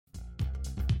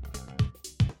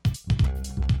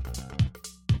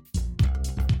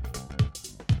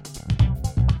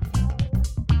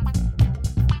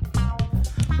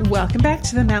Welcome back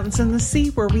to the Mountains and the Sea,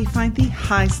 where we find the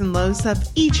highs and lows of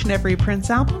each and every Prince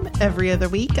album every other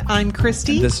week. I'm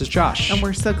Christy. And this is Josh. And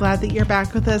we're so glad that you're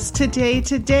back with us today.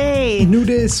 New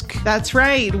disc. That's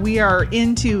right. We are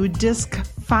into disc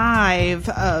 5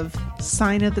 of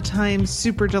Sign of the Times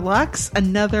Super Deluxe,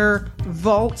 another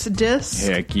vault disc.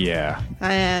 Heck yeah.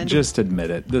 And just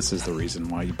admit it. This is the reason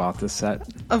why you bought this set.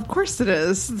 Of course it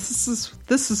is.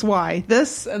 This is why.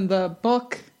 This and the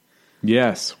book.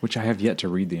 Yes, which I have yet to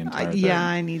read the entire thing. Yeah,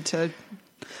 I need to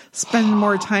spend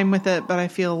more time with it, but I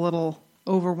feel a little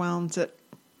overwhelmed at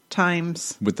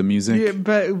times. With the music? Yeah,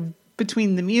 but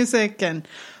between the music and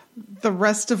the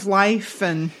rest of life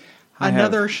and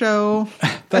another show.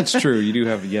 That's true. You do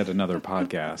have yet another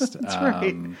podcast. That's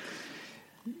right.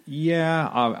 Yeah,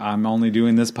 I'm only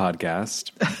doing this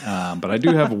podcast, but I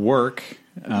do have work,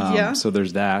 so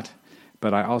there's that.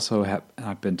 But I also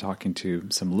I've been talking to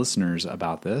some listeners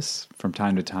about this from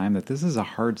time to time, that this is a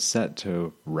hard set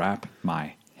to wrap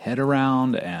my head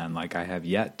around, and like I have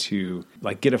yet to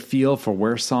like get a feel for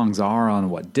where songs are on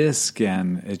what disc,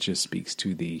 and it just speaks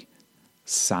to the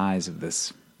size of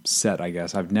this set, I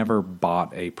guess. I've never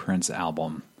bought a Prince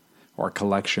album or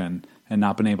collection and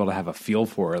not been able to have a feel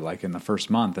for it like in the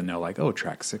first month and know like, oh,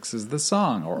 track 6 is this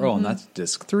song, or oh, and that's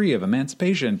disc 3 of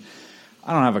Emancipation.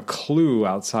 I don't have a clue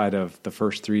outside of the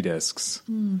first 3 discs.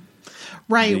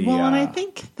 Right. And I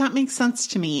think that makes sense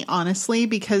to me, honestly,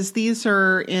 because these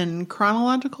are in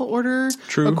chronological order.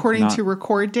 True. According to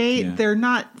record date. Yeah. They're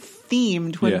not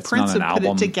themed. When Prince would put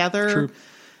it together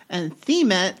and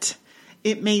theme it,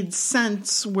 it made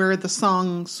sense where the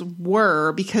songs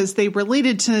were because they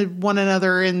related to one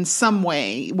another in some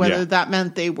way, whether that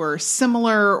meant they were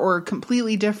similar or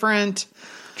completely different.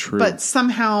 True. But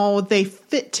somehow they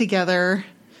fit together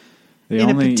in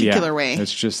a particular way.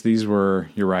 It's just you're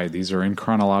right, these are in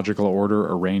chronological order,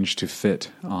 arranged to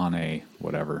fit on a,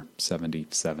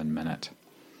 77-minute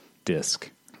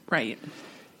disc. Right.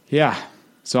 Yeah.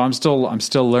 So I'm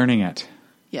still learning it.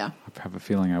 Yeah. I have a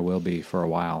feeling I will be for a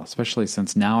while, especially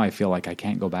since now I feel like I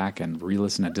can't go back and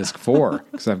re-listen to disc 4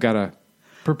 because I've got to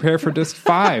prepare for disc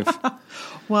 5.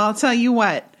 Well, I'll tell you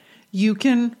what. You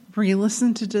can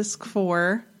re-listen to disc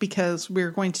 4 because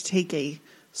we're going to take a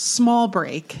small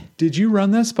break. Did you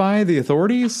run this by the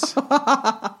authorities?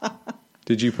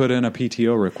 Did you put in a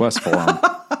PTO request form?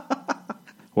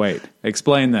 Wait,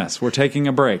 explain this. We're taking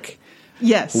a break.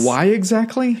 Yes. Why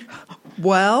exactly?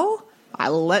 Well,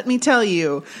 let me tell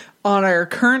you. On our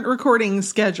current recording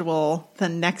schedule, the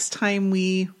next time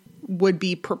we would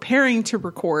be preparing to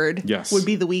record would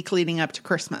be the week leading up to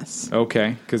Christmas.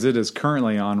 Okay, because it is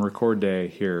currently on record day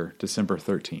here, December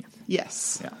 13th.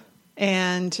 Yes. Yeah.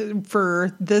 And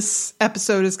for this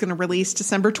episode is going to release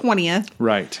December 20th.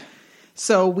 Right.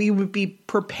 So we would be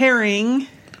preparing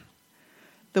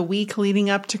the week leading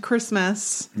up to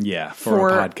Christmas. Yeah, for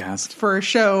a podcast. For a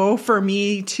show for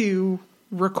me to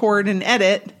record and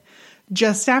edit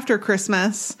just after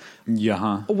Christmas,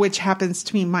 which happens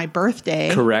to be my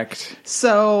birthday. Correct.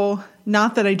 So,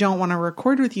 not that I don't want to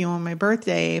record with you on my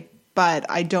birthday, but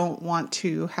I don't want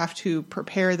to have to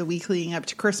prepare the week leading up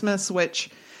to Christmas, which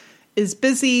is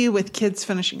busy with kids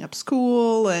finishing up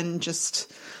school and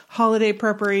just holiday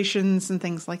preparations and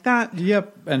things like that.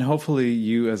 Yep, and hopefully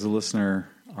you as a listener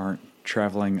aren't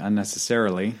traveling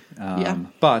unnecessarily.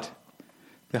 But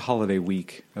the holiday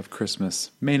week of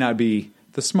Christmas may not be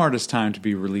the smartest time to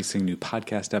be releasing new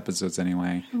podcast episodes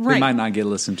anyway. Right. They might not get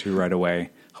listened to right away.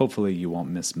 Hopefully you won't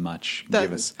miss much.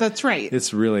 That's right.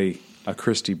 It's really a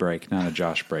Christy break, not a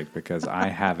Josh break, because I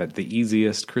have it the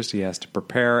easiest. Christy has to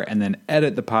prepare and then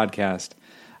edit the podcast.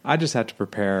 I just have to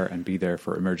prepare and be there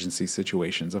for emergency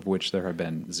situations, of which there have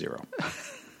been 0.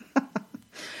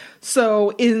 So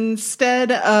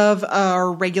instead of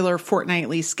our regular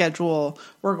fortnightly schedule,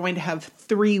 we're going to have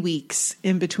 3 weeks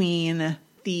in between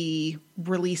the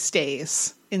release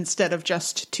days instead of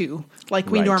just 2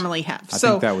 like we normally have. I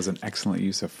think that was an excellent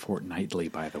use of fortnightly,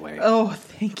 by the way. Oh,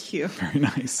 thank you. Very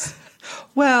nice.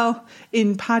 Well,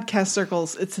 in podcast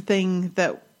circles, it's a thing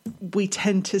that we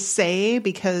tend to say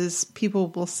because people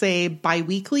will say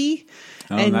bi-weekly.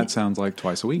 Oh, and that sounds like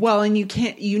twice a week. Well, and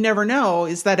you never know,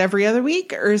 is that every other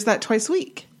week or is that twice a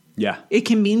week? Yeah. It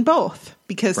can mean both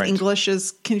because English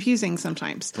is confusing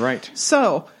sometimes. Right.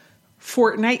 So,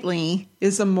 fortnightly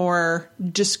is a more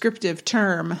descriptive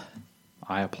term.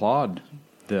 I applaud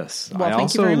this. Well, I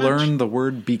also learned the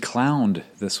word beclowned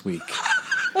this week.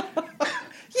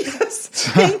 Yes.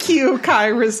 Thank you,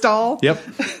 Kai Risdal. Yep.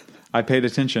 I paid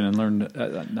attention and learned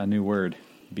a new word,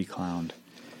 beclowned.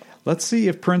 Let's see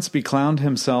if Prince beclowned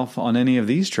himself on any of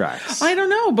these tracks. I don't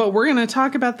know, but we're going to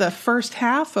talk about the first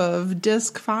half of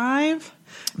disc 5.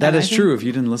 That is true. If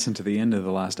you didn't listen to the end of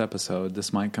the last episode,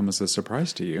 this might come as a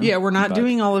surprise to you. Yeah, we're not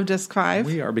doing all of disc 5.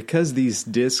 We are, because these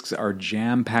discs are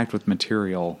jam-packed with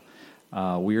material.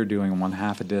 We are doing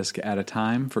 1/2 a disc at a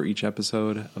time for each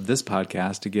episode of this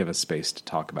podcast to give us space to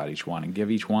talk about each one and give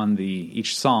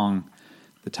each song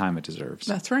the time it deserves.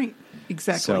 That's right.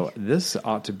 Exactly. So this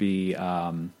ought to be, it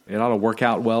ought to work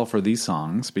out well for these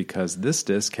songs because this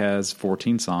disc has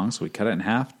 14 songs. So we cut it in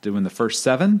half, doing the first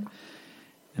 7,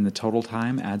 and the total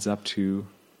time adds up to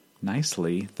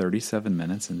nicely 37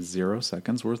 minutes and 0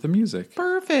 seconds worth of music.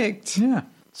 Perfect. Yeah.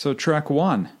 So track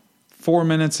 1. 4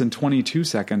 minutes and 22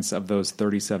 seconds of those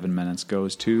 37 minutes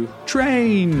goes to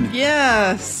Train.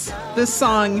 Yes. This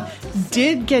song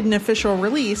did get an official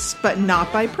release, but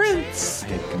not by Prince. I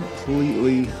had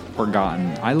completely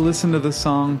forgotten. I listened to this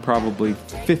song probably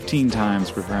 15 times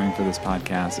preparing for this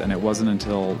podcast, and it wasn't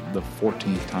until the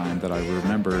 14th time that I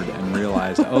remembered and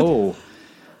realized, oh,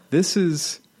 this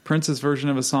is Prince's version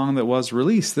of a song that was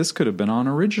released. This could have been on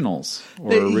Originals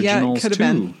or Originals 2. Could have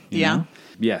been. You know?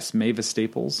 Yes, Mavis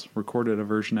Staples recorded a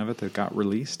version of it that got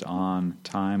released on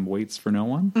Time Waits for No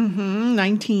One.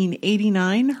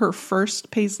 1989, her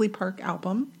first Paisley Park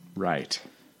album. Right.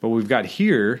 What we've got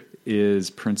here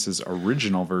is Prince's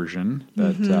original version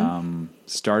that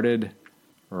started,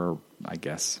 or I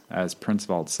guess, as Prince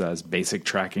Vault says, basic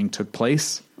tracking took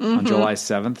place on July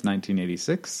 7th,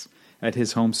 1986, at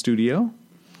his home studio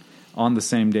on the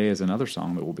same day as another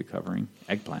song that we'll be covering,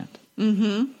 Eggplant.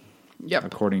 Yep.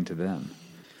 According to them.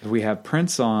 We have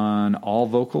Prince on all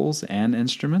vocals and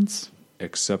instruments,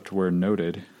 except where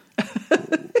noted.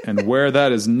 And where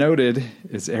that is noted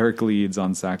is Eric Leeds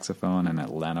on saxophone and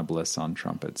Atlanta Bliss on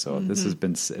trumpet. So this has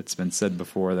been, it's been said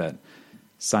before that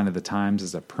Sign of the Times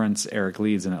is a Prince, Eric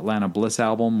Leeds, and Atlanta Bliss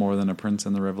album more than a Prince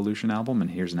and the Revolution album.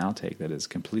 And here's an outtake that is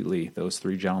completely those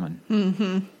three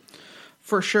gentlemen.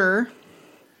 For sure.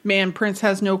 Man, Prince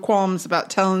has no qualms about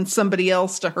telling somebody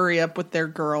else to hurry up with their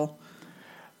girl.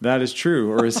 That is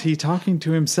true. Or is he talking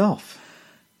to himself?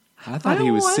 I thought he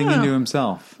was singing to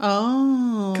himself.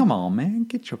 Oh. Come on, man.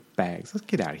 Get your bags. Let's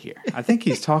get out of here. I think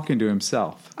he's talking to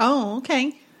himself. Oh,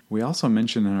 okay. We also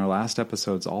mentioned in our last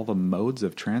episodes all the modes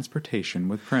of transportation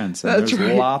with Prince. And there's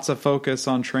lots of focus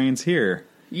on trains here.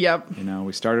 Yep. You know,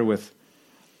 we started with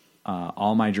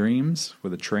All My Dreams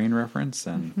with a train reference,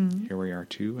 and here we are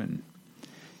too. And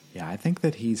yeah, I think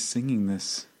that he's singing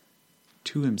this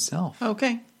to himself.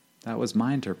 Okay. That was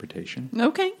my interpretation.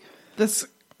 Okay. This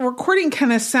recording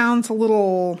kind of sounds a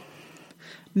little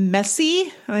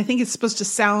messy, and I think it's supposed to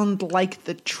sound like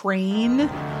the train.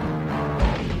 Come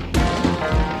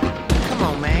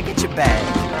on, man, get your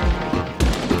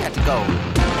bag. We got to go.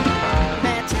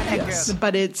 Man, tell that girl.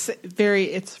 But it's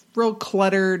real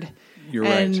cluttered. You're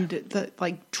and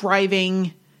right.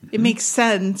 Driving, it makes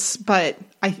sense, but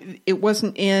it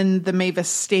wasn't in the Mavis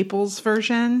Staples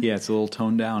version. Yeah, it's a little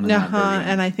toned down in that version.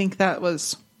 And I think that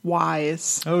was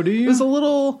wise. Oh, do you? It was a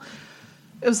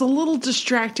little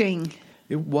distracting.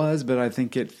 It was, but I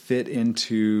think it fit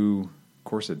into, of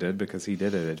course it did because he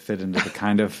did it. It fit into the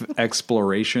kind of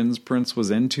explorations Prince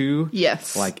was into.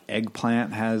 Yes. Like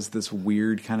Eggplant has this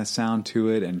weird kind of sound to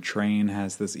it, and Train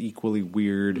has this equally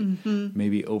weird,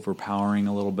 maybe overpowering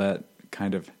a little bit,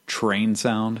 kind of train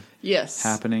sound. Yes.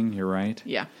 Happening. You're right.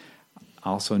 Yeah. I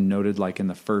also noted, like in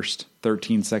the first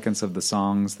 13 seconds of the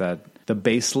songs, that the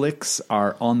bass licks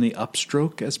are on the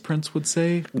upstroke, as Prince would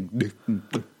say.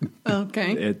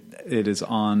 Okay. It is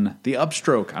on the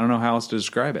upstroke. I don't know how else to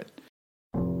describe it.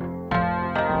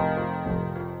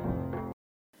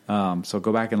 So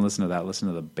go back and listen to that. Listen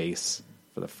to the bass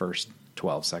for the first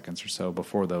 12 seconds or so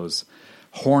before those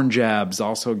horn jabs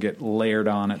also get layered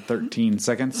on at 13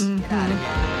 seconds. Get out of here.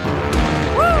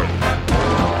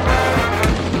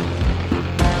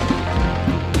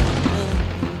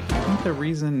 The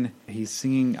reason he's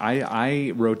singing,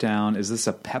 I wrote down, is this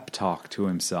a pep talk to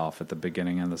himself at the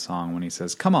beginning of the song when he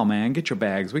says, come on, man, get your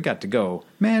bags, we got to go.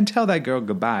 Man, tell that girl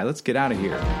goodbye, let's get out of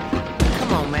here.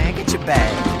 Come on, man, get your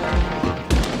bag.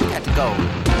 We got to go.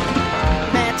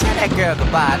 Man, tell that girl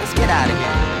goodbye, let's get out of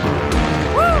here.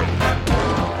 Woo!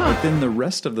 But then the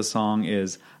rest of the song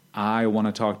is, I want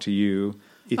to talk to you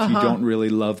if you don't really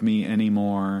love me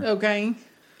anymore. Okay.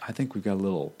 I think we've got a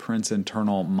little Prince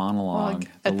internal monologue.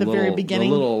 At the very beginning?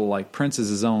 The little, like, Prince is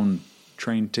his own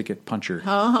train ticket puncher.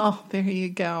 Oh, there you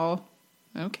go.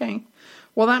 Okay.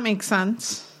 Well, that makes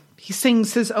sense. He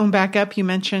sings his own backup. You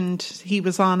mentioned he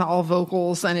was on all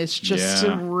vocals, and it's just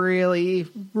really,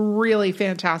 really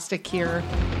fantastic here.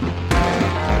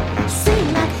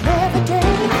 Seem like every day,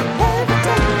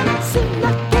 seem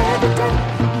like every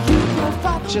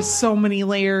day. Just so many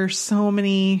layers, so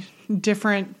many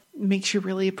different makes you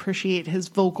really appreciate his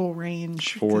vocal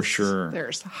range. For sure.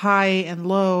 There's high and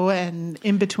low and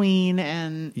in between.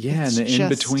 And and the in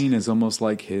between is almost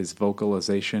like his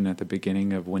vocalization at the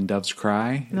beginning of When Doves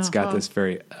Cry. It's got this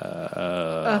very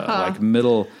like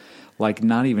middle, like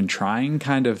not even trying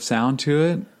kind of sound to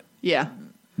it. Yeah.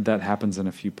 That happens in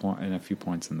a few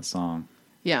points in the song.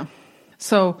 Yeah.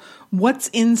 So, what's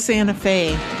in Santa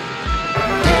Fe?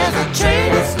 There's a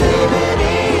train that's leaving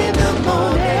in the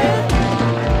morning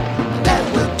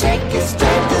that will take you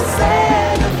straight to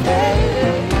Santa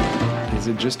Fe. Is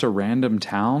it just a random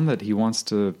town that he wants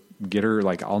to get her,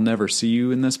 like, I'll never see you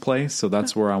in this place, so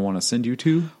that's where I want to send you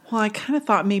to? Well, I kind of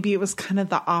thought maybe it was kind of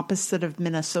the opposite of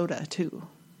Minnesota, too.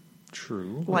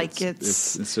 True. Like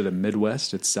it's instead of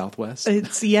Midwest, it's Southwest.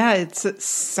 It's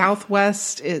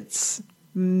Southwest. It's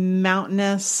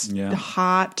mountainous,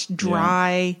 hot,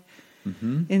 dry,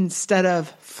 instead of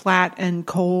flat and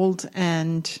cold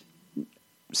and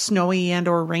snowy and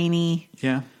or rainy.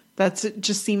 Yeah. It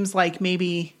just seems like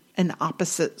maybe an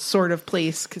opposite sort of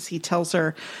place, because he tells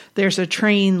her there's a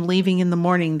train leaving in the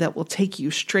morning that will take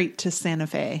you straight to Santa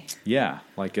Fe. Yeah,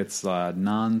 like it's a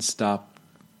nonstop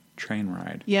train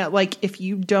ride. Yeah, like if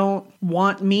you don't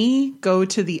want me, go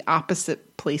to the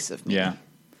opposite place of me. Yeah.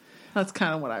 That's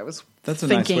kind of what I was That's a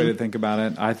thinking. nice way to think about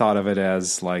it. I thought of it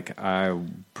as like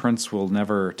Prince will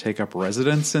never take up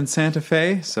residence in Santa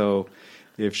Fe, so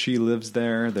if she lives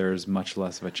there, there's much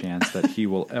less of a chance that he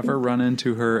will ever run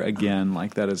into her again.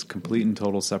 Like that is complete and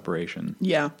total separation.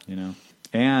 Yeah. You know?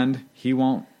 And he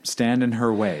won't stand in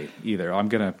her way either. I'm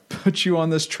going to put you on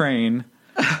this train.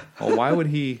 Well, why would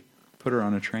he put her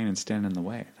on a train and stand in the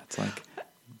way? That's like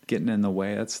getting in the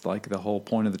way. That's like the whole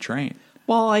point of the train.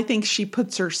 Well, I think she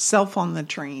puts herself on the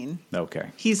train.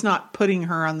 Okay. He's not putting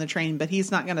her on the train, but he's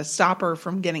not going to stop her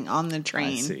from getting on the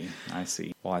train. I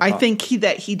see. Well, I think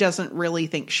that he doesn't really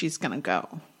think she's going to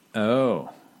go. Oh.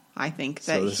 I think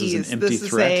that this is an empty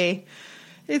threat.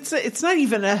 It's not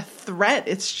even a threat.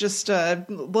 It's just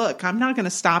look, I'm not going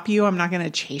to stop you. I'm not going to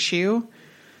chase you.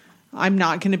 I'm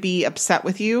not going to be upset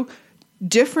with you.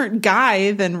 Different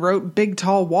guy than wrote Big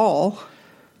Tall Wall.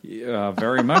 Yeah,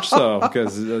 very much so,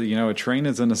 because, a train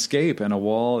is an escape and a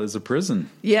wall is a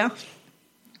prison. Yeah.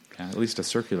 At least a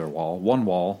circular wall. One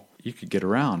wall you could get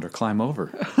around or climb over.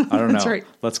 I don't know. That's right.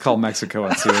 Let's call Mexico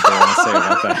and see what they want to say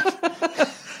about that.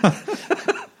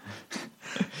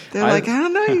 They're like, I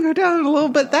don't know, you go down a little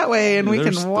bit that way and we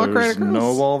can walk right across. There's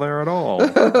no wall there at all.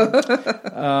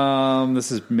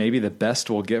 This is maybe the best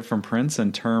we'll get from Prince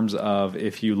in terms of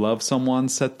if you love someone,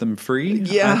 set them free,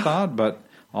 yeah. I thought. But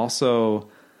also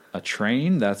a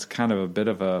train, that's kind of a bit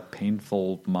of a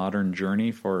painful modern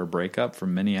journey for a breakup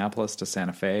from Minneapolis to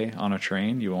Santa Fe on a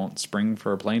train. You won't spring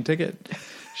for a plane ticket.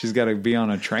 She's got to be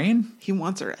on a train. He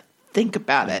wants her to think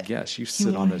about it. Yes, you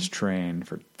sit on this train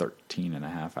for 13 and a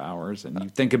half hours and you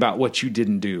think about what you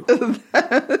didn't do.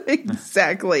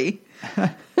 Exactly.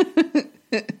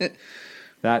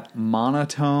 That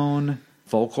monotone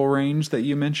vocal range that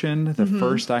you mentioned, the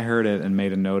first I heard it and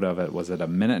made a note of it was at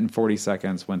 1 minute and 40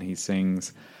 seconds when he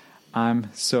sings, "I'm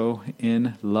so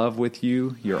in love with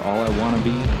you, you're all I want to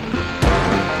be."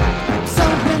 So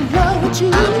in love with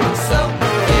you. I'm so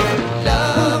in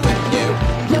love with you.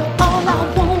 You're all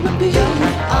I wanna be. I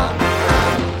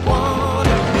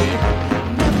wanna be.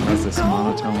 Has this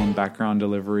monotone background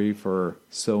delivery for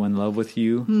 "so in love with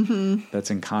you" that's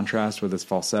in contrast with his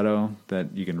falsetto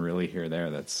that you can really hear there.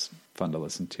 That's fun to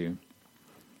listen to.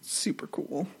 Super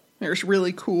cool. There's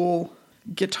really cool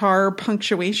guitar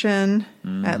punctuation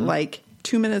at like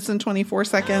 2 minutes and 24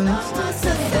 seconds.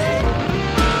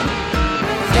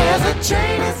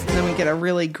 Then we get a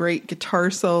really great guitar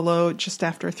solo just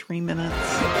after 3 minutes.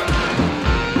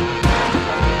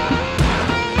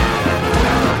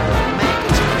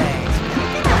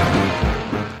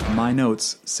 My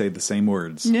notes say the same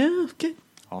words. Yeah, okay.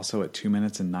 Also at 2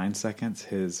 minutes and 9 seconds,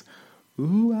 his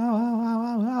ooh, ow, ow, ow,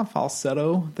 ow, ow,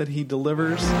 falsetto that he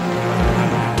delivers.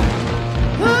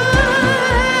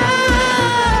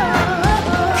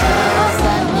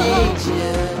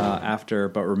 After,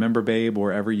 but remember, babe,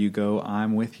 wherever you go,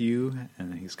 I'm with you.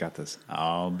 And he's got this,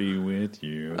 I'll be with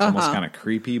you. It's almost kind of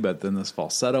creepy, but then this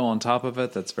falsetto on top of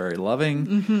it that's very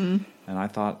loving. And I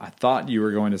thought you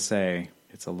were going to say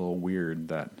it's a little weird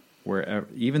that wherever,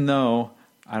 even though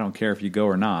I don't care if you go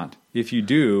or not, if you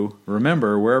do,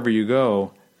 remember, wherever you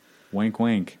go, wink,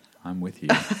 wink, I'm with you.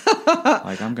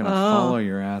 Like, I'm going to follow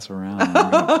your ass around.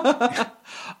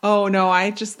 Oh, no,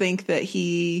 I just think that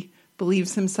he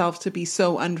believes himself to be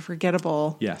so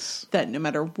unforgettable. Yes. That no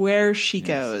matter where she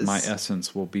goes, my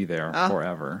essence will be there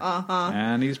forever.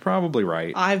 And he's probably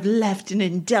right. I've left an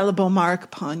indelible mark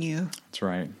upon you. That's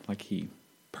right. Like he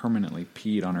permanently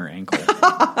peed on her ankle.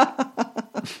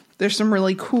 There's some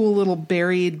really cool little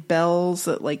buried bells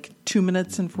at like 2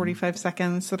 minutes and 45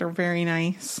 seconds that are very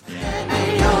nice.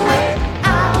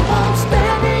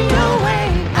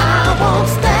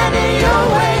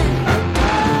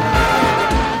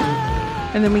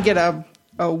 And then we get a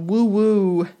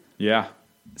woo-woo. Yeah.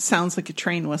 Sounds like a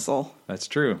train whistle. That's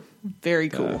true. Very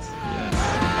cool. Yes.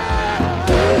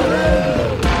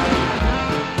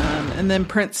 And then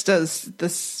Prince does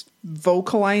this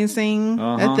vocalizing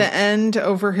at the end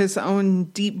over his own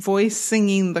deep voice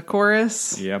singing the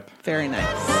chorus. Yep. Very nice.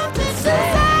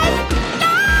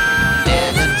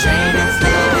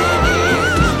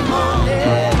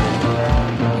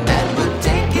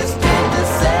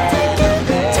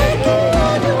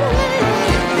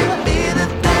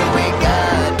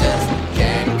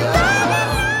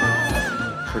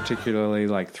 Particularly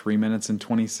like 3 minutes and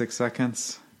 26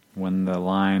 seconds. When the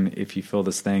line, if you feel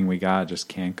this thing we got, just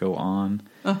can't go on.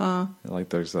 Like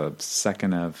there's a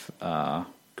second of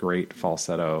great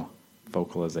falsetto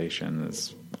vocalization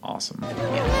is awesome.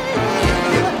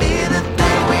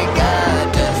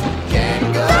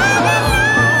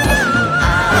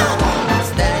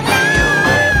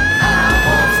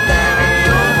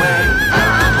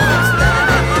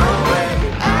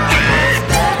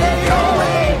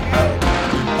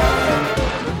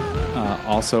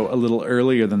 Also, a little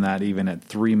earlier than that, even at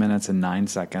 3 minutes and 9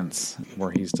 seconds,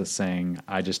 where he's just saying,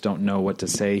 I just don't know what to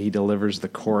say. He delivers the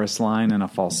chorus line in a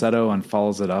falsetto and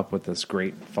follows it up with this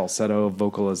great falsetto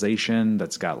vocalization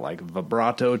that's got like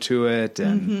vibrato to it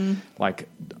and like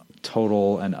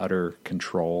total and utter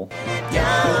control. Which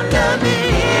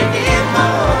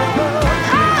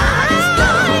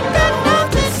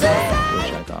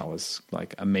I thought was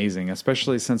like amazing,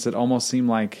 especially since it almost seemed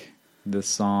like this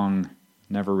song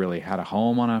never really had a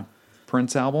home on a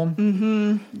Prince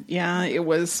album. Yeah, it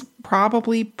was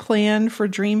probably planned for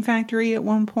Dream Factory at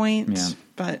one point. Yeah.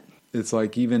 But it's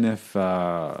like even if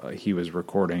he was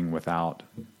recording without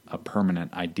a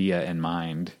permanent idea in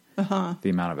mind, the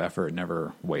amount of effort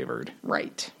never wavered.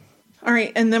 Right. All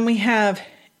right, and then we have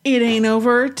It Ain't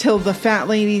Over Till the Fat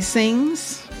Lady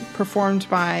Sings, performed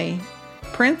by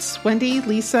Prince, Wendy,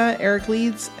 Lisa, Eric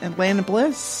Leeds, and Lana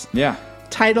Bliss. Yeah.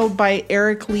 Titled by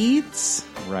Eric Leeds.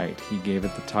 Right, he gave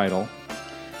it the title.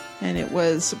 And it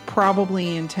was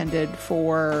probably intended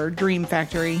for Dream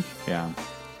Factory. Yeah.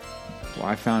 Well,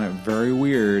 I found it very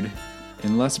weird.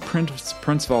 Unless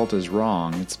Prince Vault is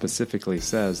wrong, it specifically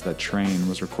says that Train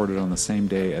was recorded on the same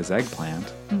day as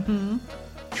Eggplant.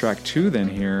 Track 2 then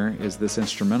here is this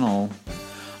instrumental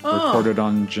recorded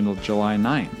on July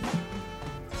 9th.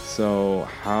 So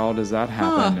how does that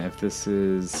happen if this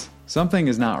is... Something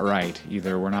is not right.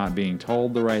 Either we're not being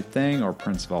told the right thing or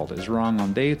Prince Vault is wrong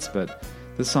on dates, but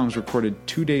this song's recorded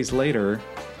 2 days later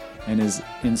and is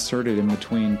inserted in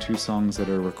between two songs that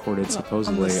are recorded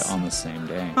supposedly on the same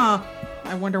day.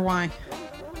 I wonder why.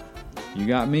 You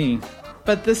got me.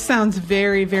 But this sounds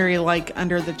very, very like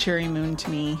Under the Cherry Moon to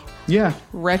me. Yeah.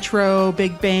 Retro,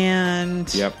 big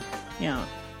band. Yep. Yeah.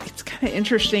 It's kind of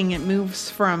interesting. It moves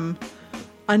from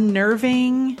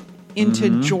unnerving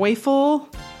into joyful.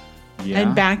 Yeah.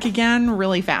 And back again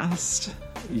really fast.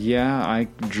 Yeah, I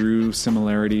drew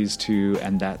similarities to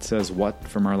And That Says What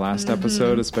from our last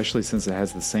episode, especially since it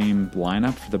has the same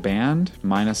lineup for the band,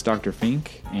 minus Dr.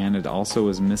 Fink, and it also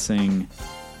is missing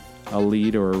a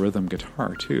lead or a rhythm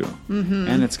guitar, too.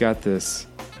 And it's got this,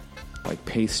 like,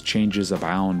 pace changes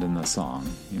abound in the song.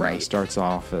 You know, it starts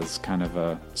off as kind of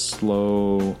a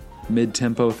slow...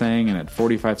 mid-tempo thing, and at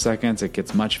 45 seconds it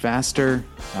gets much faster.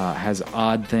 Has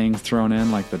odd things thrown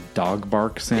in, like the dog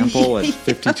bark sample at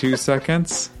 52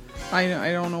 seconds. I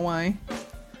don't know why.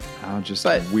 Just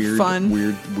but weird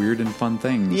and fun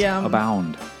things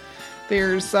abound.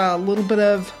 There's a little bit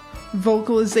of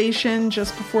vocalization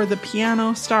just before the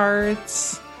piano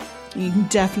starts. You can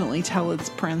definitely tell it's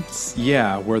Prince.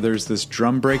 Yeah, where there's this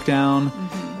drum breakdown,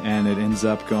 and it ends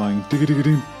up going,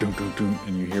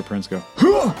 and you hear Prince go,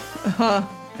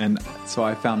 and so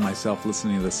I found myself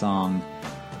listening to the song,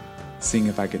 seeing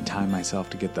if I could time myself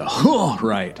to get the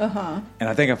right. And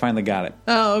I think I finally got it.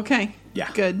 Oh, okay.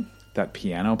 Yeah. Good. That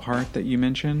piano part that you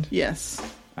mentioned? Yes.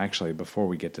 Actually, before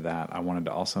we get to that, I wanted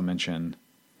to also mention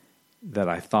that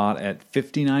I thought at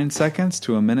 59 seconds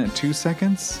to a minute 2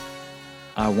 seconds...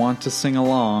 I want to sing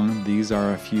along. These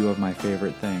are a few of my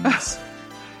favorite things.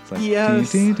 It's like,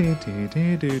 yes.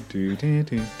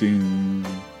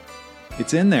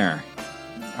 It's in there.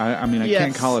 I mean, I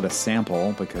can't call it a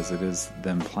sample because it is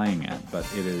them playing it, but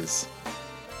it is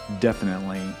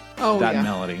definitely that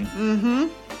melody.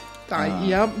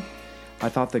 Yep. I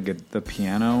thought the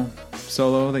piano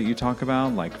solo that you talk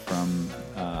about, like from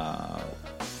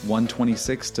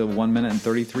 1:26 to 1 minute and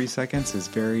 33 seconds is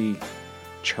very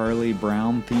Charlie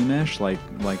Brown theme-ish, like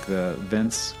the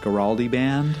Vince Guaraldi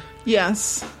band.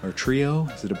 Yes. Or trio.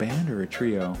 Is it a band or a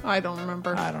trio? I don't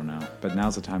remember. I don't know. But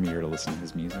now's the time of year to listen to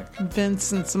his music.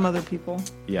 Vince and some other people.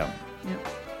 Yeah.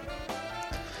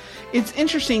 It's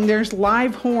interesting. There's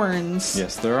live horns.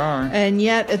 Yes, there are. And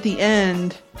yet, at the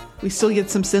end, we still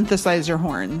get some synthesizer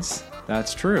horns.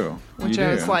 That's true. Which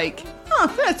I was like,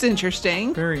 that's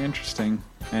interesting. Very interesting.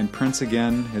 And Prince,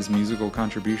 again, his musical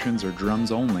contributions are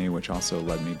drums only, which also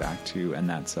led me back to And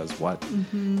That Says What.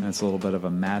 Mm-hmm. And it's a little bit of a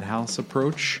Madhouse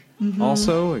approach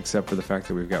also, except for the fact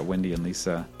that we've got Wendy and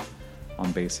Lisa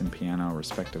on bass and piano,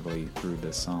 respectively, through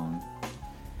this song.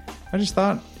 I just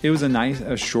thought it was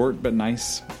a short but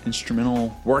nice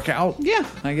instrumental workout. Yeah.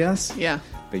 I guess. Yeah.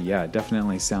 But yeah, it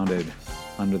definitely sounded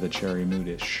Under the Cherry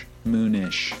Moonish.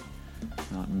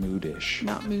 Not moodish.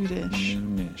 Not moodish.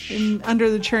 Moonish. And Under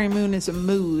the Cherry Moon is a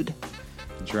mood.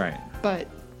 That's right. But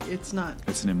it's not.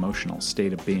 It's an emotional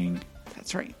state of being.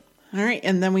 That's right. All right.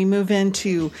 And then we move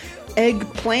into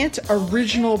Eggplant,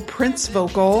 original Prince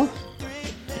vocal.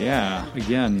 Yeah.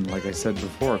 Again, like I said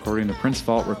before, according to Prince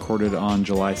Vault, recorded on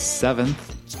July 7th,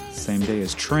 same day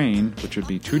as Train, which would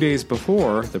be 2 days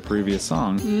before the previous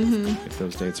song, if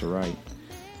those dates are right.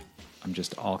 I'm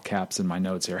just all caps in my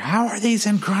notes here. How are these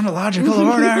in chronological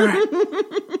order?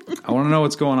 I want to know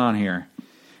what's going on here.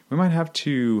 We might have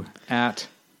to at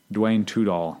Dwayne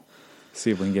Tudall,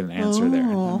 see if we can get an answer there.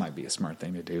 That might be a smart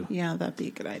thing to do. Yeah, that'd be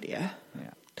a good idea.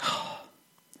 Yeah.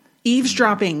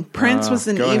 Eavesdropping. Prince was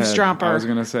an eavesdropper. I was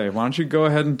going to say, why don't you go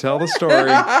ahead and tell the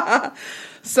story?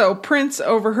 So Prince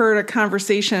overheard a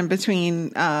conversation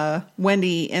between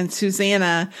Wendy and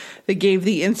Susanna that gave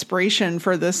the inspiration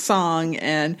for this song,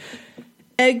 and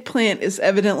Eggplant is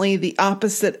evidently the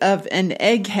opposite of an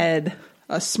egghead,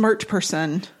 a smart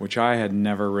person. Which I had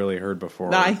never really heard before.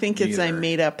 No, I think it's a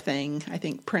made-up thing. I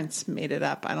think Prince made it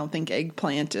up. I don't think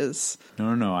Eggplant is...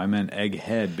 No. I meant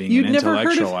egghead being an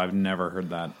intellectual. I've never heard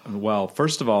that. Well,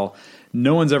 first of all,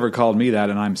 no one's ever called me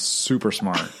that, and I'm super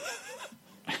smart.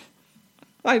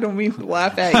 I don't mean to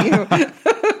laugh at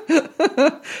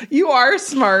you. You are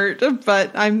smart,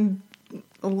 but I'm...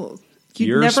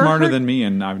 You're smarter than me,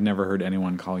 and I've never heard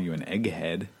anyone call you an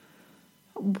egghead.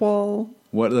 Well...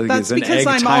 What, like, is an egg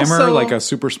timer like a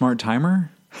super smart timer?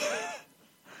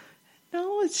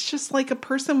 No, it's just like a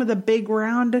person with a big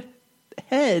round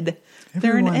head.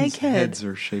 They're an egghead. Heads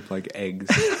are shaped like eggs.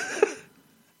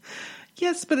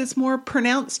 Yes, but it's more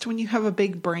pronounced when you have a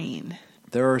big brain.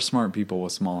 There are smart people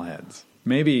with small heads.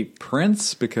 Maybe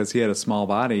Prince, because he had a small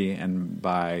body and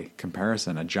by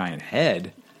comparison a giant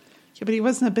head. Yeah, but he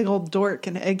wasn't a big old dork,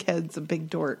 and Egghead's a big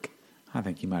dork. I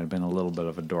think he might have been a little bit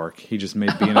of a dork. He just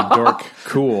made being a dork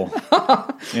cool.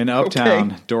 In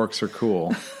Uptown, dorks are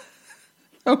cool.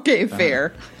 Okay,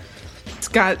 fair. It's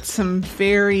got some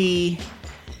very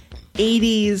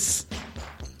 80s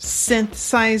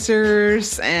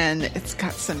synthesizers, and it's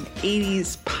got some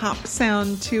 80s pop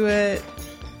sound to it.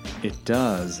 It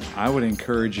does. I would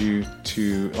encourage you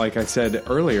to, like I said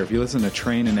earlier, if you listen to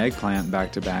Train and Eggplant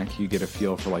back to back, you get a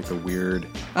feel for like the weird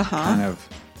kind of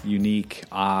unique,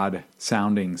 odd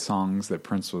sounding songs that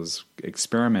Prince was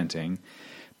experimenting.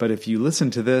 But if you listen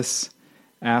to this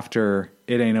after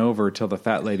It Ain't Over Till the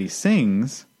Fat Lady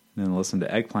Sings, and then listen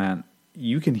to Eggplant,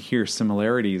 you can hear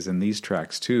similarities in these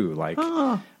tracks too. Like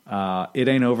It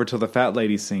Ain't Over Till the Fat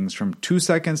Lady Sings, from 2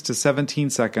 seconds to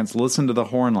 17 seconds, listen to the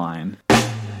horn line.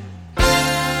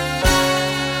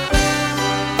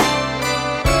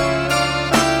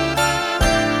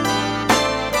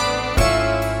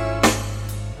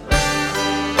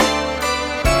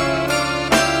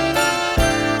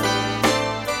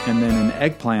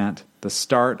 Eggplant, the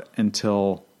start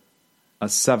until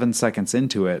 7 seconds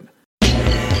into it,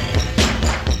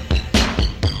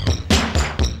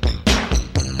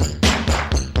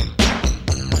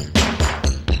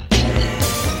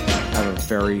 have a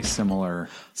very similar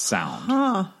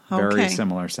sound. Very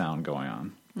similar sound going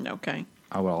on. Okay.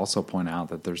 I would also point out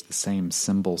that there's the same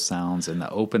cymbal sounds in the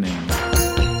opening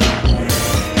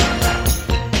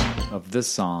of this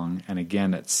song, and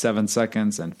again at 7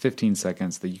 seconds and 15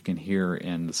 seconds that you can hear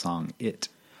in the song It.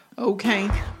 Okay.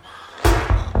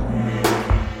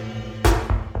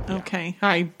 Okay.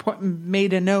 I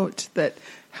made a note that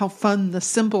how fun the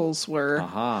cymbals were.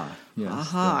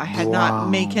 Yes. I had not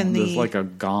making the... There's like a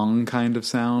gong kind of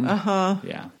sound.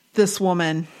 Yeah. This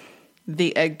woman,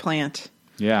 the Eggplant.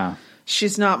 Yeah.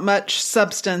 She's not much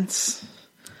substance.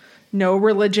 No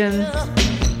religion.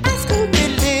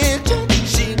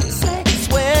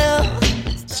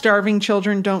 Starving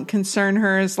children don't concern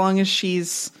her as long as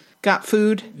she's got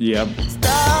food. Yep.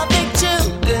 Starving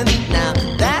children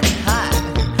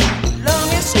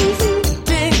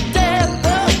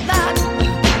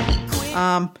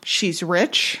She's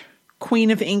rich.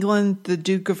 Queen of England, the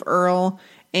Duke of Earl,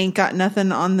 ain't got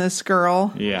nothing on this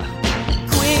girl. Yeah.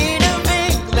 Queen of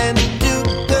England,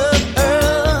 Duke of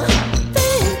Earl, they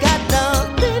ain't got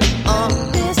nothing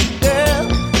on this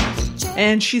girl.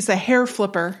 And she's a hair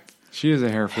flipper. She is a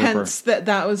hair flipper. Hence,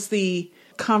 that was the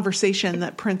conversation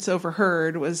that Prince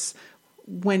overheard, was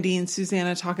Wendy and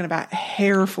Susanna talking about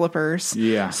hair flippers.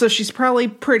 Yeah. So she's probably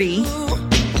pretty.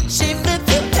 She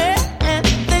flips her hair and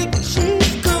thinks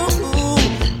she's cool.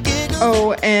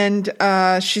 Oh, and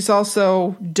she's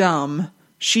also dumb.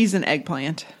 She's an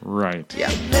eggplant. Right.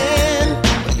 Yeah.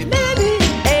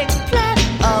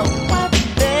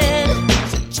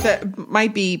 That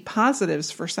might be positives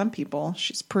for some people.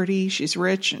 She's pretty, she's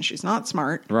rich, and she's not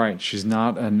smart. Right. She's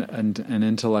not an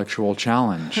intellectual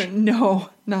challenge. No,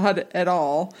 not at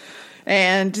all.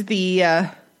 And the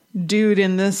dude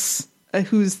in this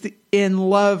who's in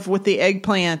love with the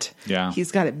eggplant,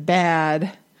 he's got it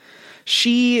bad.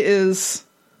 She is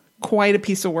quite a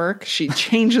piece of work. She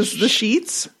changes the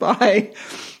sheets by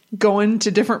going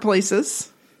to different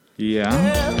places. Yeah.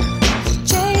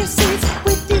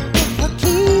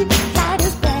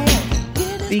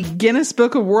 The Guinness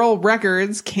Book of World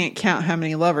Records can't count how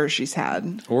many lovers she's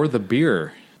had. Or the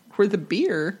beer. Or the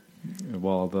beer.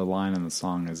 Well, the line in the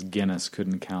song is Guinness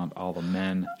couldn't count all the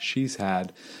men she's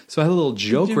had. So I had a little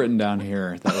joke written down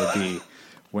here that would be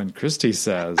when Christy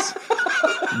says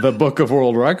the Book of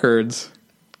World Records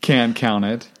can't count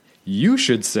it, you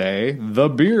should say the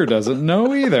beer doesn't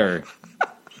know either.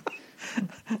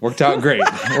 Worked out great.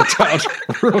 Worked out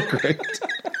real great.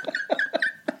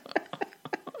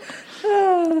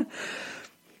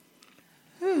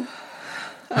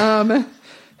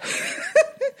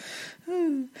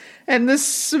 And this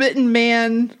smitten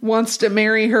man wants to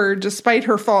marry her despite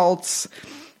her faults,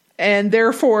 and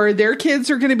therefore their kids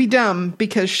are going to be dumb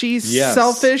because she's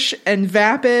selfish and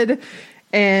vapid,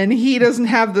 and he doesn't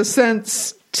have the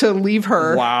sense to leave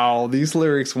her. Wow, these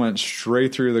lyrics went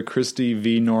straight through the Christy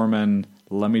V. Norman,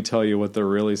 let me tell you what they're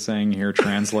really saying here,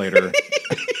 translator.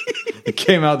 It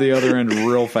came out the other end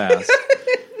real fast.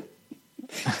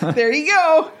 There you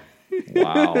go.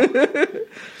 Wow.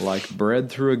 Like bread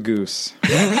through a goose.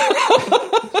 That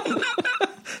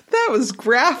was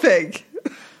graphic.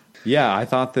 Yeah, I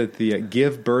thought that the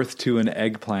give birth to an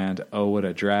eggplant, oh, what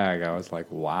a drag. I was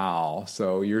like, wow.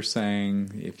 So you're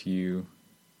saying if you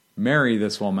marry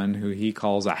this woman who he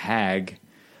calls a hag,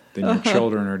 then your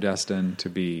children are destined to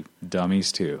be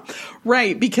dummies too.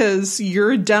 Right, because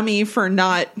you're a dummy for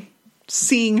not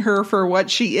seeing her for what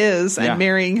she is and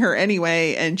marrying her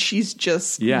anyway, and she's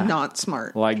just not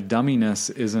smart. Like dumminess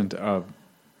isn't a...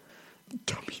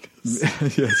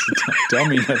 Dumminess. Yes,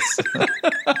 dumminess.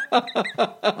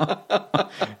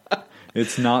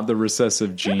 It's not the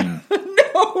recessive gene.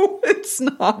 No, it's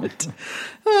not.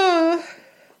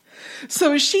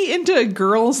 So is she into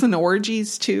girls and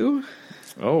orgies too?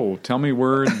 Oh, tell me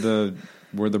where the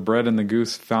bread and the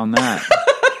goose found that.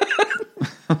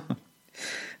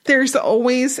 There's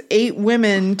always 8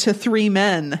 women to 3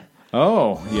 men.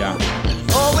 Oh, yeah.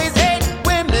 Always 8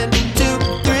 women to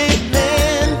 3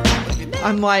 men.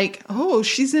 I'm like, oh,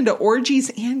 she's into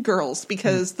orgies and girls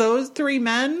because those 3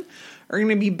 men are going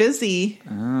to be busy.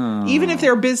 Oh. Even if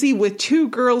they're busy with 2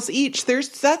 girls each,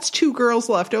 that's 2 girls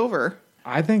left over.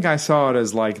 I think I saw it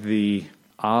as like the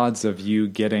odds of you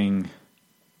getting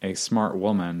a smart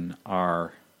woman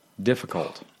are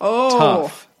difficult. Oh.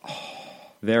 Tough.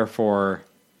 Therefore,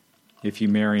 if you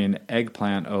marry an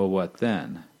eggplant, oh, what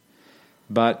then?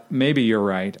 But maybe you're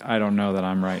right. I don't know that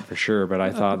I'm right for sure, but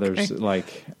I thought there's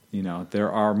like,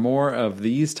 there are more of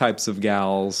these types of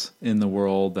gals in the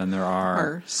world than there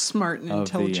are smart and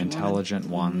of the intelligent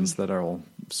ones that will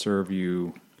serve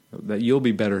you, that you'll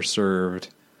be better served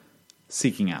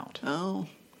seeking out. Oh,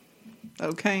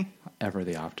 okay. Ever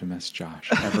the optimist, Josh.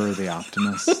 Ever the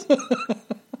optimist.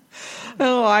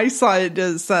 Oh, I saw it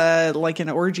as like an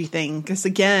orgy thing because,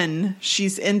 again,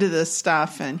 she's into this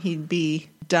stuff and he'd be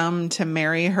dumb to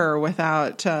marry her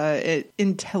without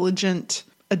intelligent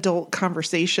adult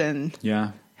conversation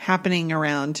happening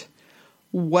around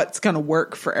what's going to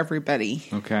work for everybody.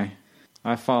 Okay.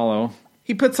 I follow.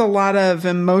 He puts a lot of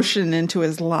emotion into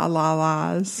his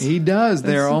la-la-las. He does.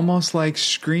 They're almost like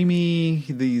screamy,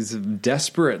 these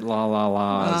desperate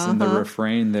la-la-las in the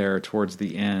refrain there towards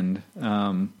the end.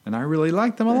 And I really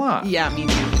like them a lot. Yeah, me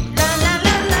too.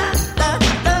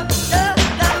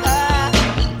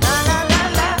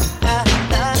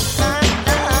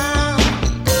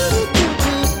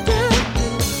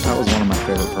 That was one of my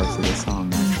favorite parts of the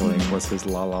song, actually, was his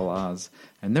la-la-las.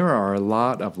 And there are a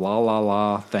lot of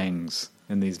la-la-la things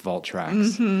in these vault tracks.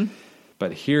 Mm-hmm.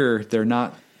 But here, they're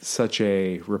not such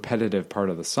a repetitive part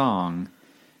of the song.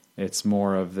 It's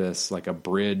more of this like a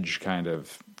bridge kind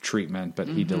of treatment, but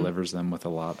he delivers them with a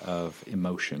lot of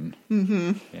emotion.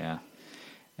 Mm-hmm. Yeah.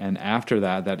 And after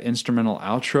that instrumental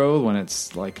outro, when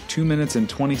it's like 2 minutes and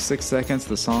 26 seconds,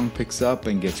 the song picks up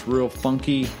and gets real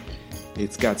funky.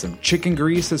 It's got some chicken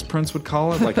grease, as Prince would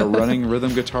call it, like a running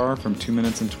rhythm guitar from 2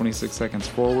 minutes and 26 seconds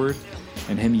forward.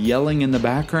 And him yelling in the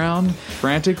background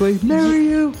frantically, "Marry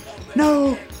you!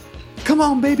 No! Come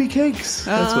on, baby cakes!"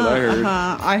 That's what I heard.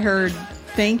 I heard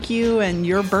 "Thank you" and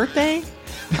 "Your birthday."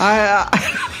 I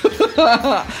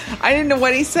didn't know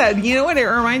what he said. You know what it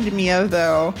reminded me of,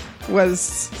 though, was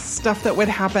stuff that would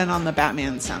happen on the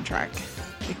Batman soundtrack.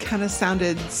 It kind of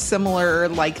sounded similar,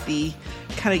 like the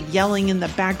kind of yelling in the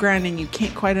background and you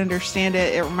can't quite understand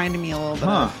it. It reminded me a little bit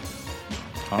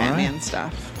of Batman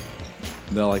stuff.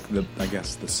 I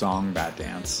guess the song Bat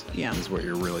Dance is what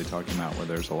you're really talking about, where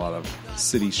there's a lot of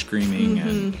city screaming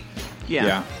and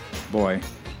boy,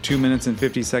 2 minutes and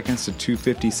 50 seconds to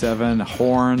 2:57,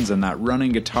 horns and that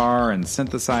running guitar and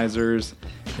synthesizers.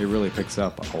 It really picks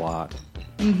up a lot.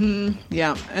 Mm-hmm.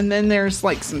 Yeah, and then there's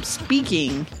like some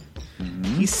speaking.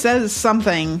 Mm-hmm. He says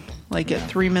something like at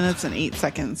 3 minutes and 8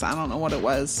 seconds. I don't know what it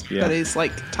was, but he's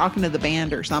like talking to the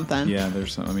band or something. Yeah, and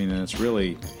it's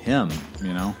really him,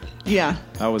 you know? Yeah.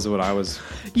 That was what I was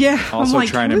also like,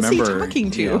 trying to remember. Who is he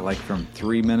talking to? Yeah, like from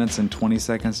 3 minutes and 20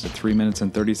 seconds to 3 minutes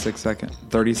and 30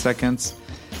 seconds.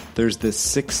 There's this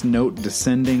 6-note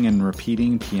descending and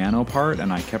repeating piano part,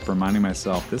 and I kept reminding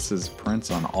myself, this is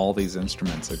Prince on all these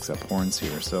instruments except horns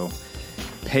here. So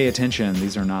pay attention.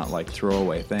 These are not like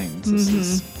throwaway things. This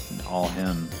is all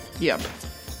him. Yep.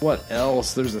 What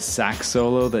else? There's a sax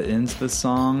solo that ends the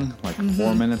song, like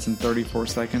 4 minutes and 34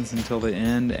 seconds until the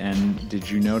end. And did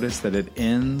you notice that it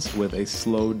ends with a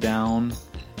slowed down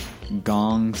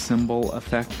gong cymbal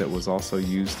effect that was also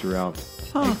used throughout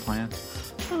Eggplant?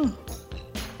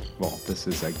 Well, this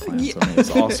is Eggplant, so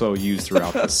it's also used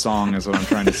throughout the song, is what I'm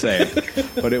trying to say.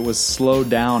 But it was slowed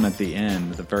down at the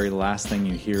end. The very last thing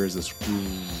you hear is this.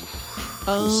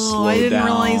 Oh, I didn't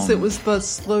realize it was the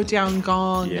slow down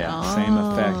gong. Yeah, same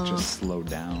effect, just slowed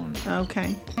down.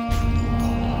 Okay.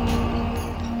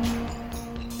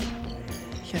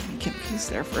 You had me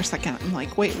confused there for a second. I'm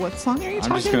like, wait, what song are you talking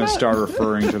about? I'm just going to start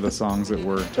referring to the songs that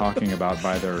we're talking about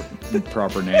by their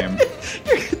proper name.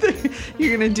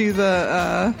 You're going to do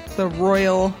the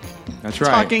royal... That's right.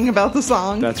 Talking about the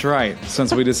song. That's right.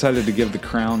 Since we decided to give The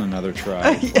Crown another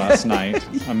try last night,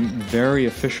 I'm very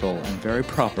official and very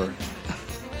proper.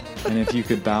 And if you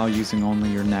could bow using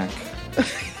only your neck,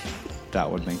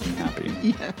 that would make me happy.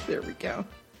 Yeah, there we go.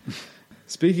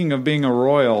 Speaking of being a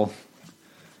royal,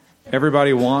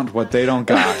 everybody want what they don't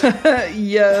got.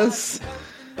 Yes.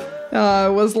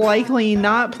 Was likely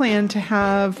not planned to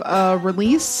have a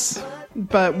release,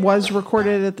 but was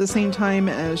recorded at the same time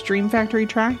as Dream Factory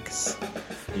tracks.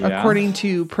 Yeah. According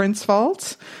to Prince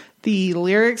Vault, the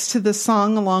lyrics to the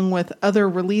song, along with other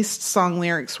released song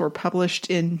lyrics, were published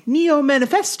in Neo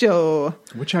Manifesto,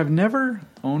 which I've never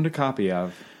owned a copy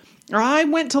of. I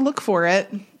went to look for it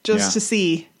just to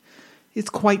see. It's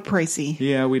quite pricey.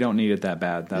 Yeah, we don't need it that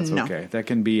bad. That's okay. That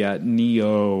can be at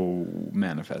Neo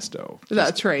Manifesto.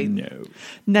 That's right. No.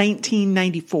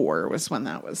 1994 was when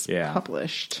that was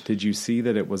published. Did you see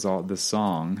that it was all the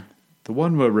song, the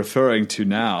one we're referring to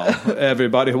now,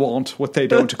 Everybody Want What They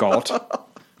Don't Got,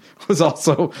 was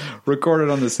also recorded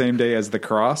on the same day as The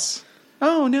Cross.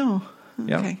 Oh, no.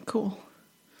 Okay, cool.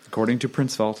 According to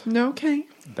Prince Vault. Okay.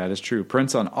 That is true.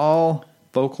 Prince on all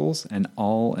vocals and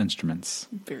all instruments.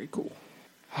 Very cool.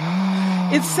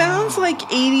 It sounds like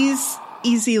 80s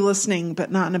easy listening,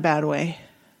 but not in a bad way.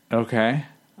 Okay.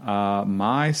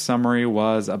 My summary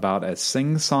was about as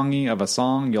sing-songy of a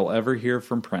song you'll ever hear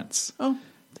from Prince. Oh,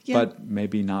 yeah. But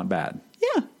maybe not bad.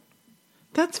 Yeah,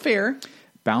 that's fair.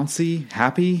 Bouncy,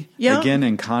 happy. Yeah. Again,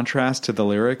 in contrast to the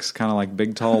lyrics, kind of like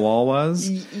Big Tall Wall was.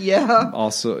 Yeah.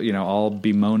 Also, all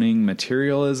bemoaning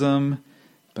materialism.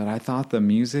 But I thought the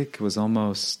music was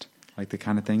almost like the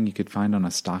kind of thing you could find on a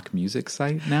stock music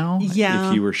site now. Yeah.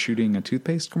 If you were shooting a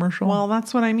toothpaste commercial. Well,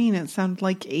 that's what I mean. It sounded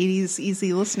like 80s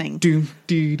easy listening. I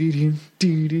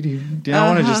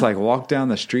want to just like walk down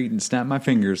the street and snap my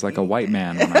fingers like a white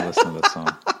man when I listen to this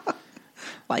song.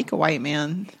 Like a white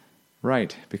man.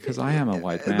 Right, because I am a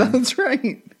white man. That's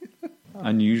right.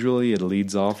 Unusually, it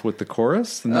leads off with the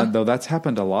chorus, and though that's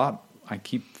happened a lot. I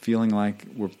keep feeling like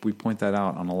we point that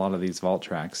out on a lot of these vault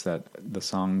tracks, that the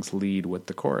songs lead with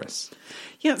the chorus.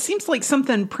 Yeah, it seems like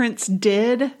something Prince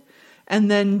did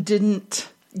and then didn't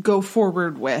go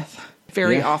forward with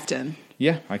very often.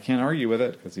 Yeah, I can't argue with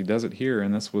it because he does it here,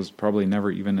 and this was probably never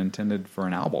even intended for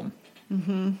an album.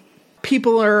 Mm-hmm.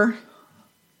 people are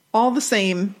all the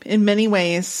same in many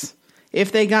ways.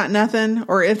 If they got nothing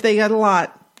or if they got a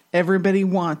lot, everybody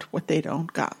want what they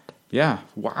don't got. Yeah.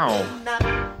 Wow.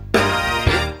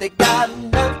 If they got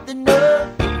nothing,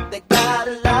 no. If they got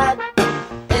a lot,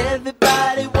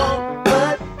 everybody want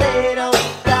what they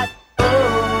don't got.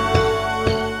 Oh.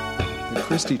 The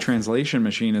Christie translation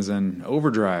machine is in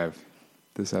overdrive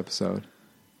this episode.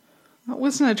 That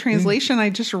wasn't a translation. I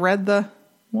just read the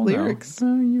lyrics.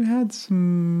 No. You had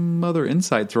some other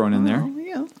insight thrown in there.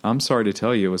 Yeah. I'm sorry to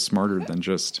tell you, it was smarter than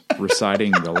just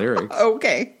reciting the lyrics.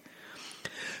 Okay.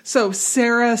 So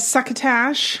Sarah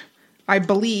Succotash, I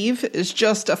believe, is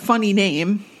just a funny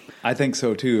name. I think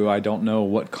so too. I don't know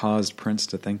what caused Prince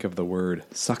to think of the word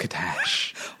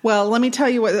succotash. Well, let me tell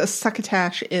you what a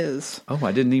succotash is. Oh,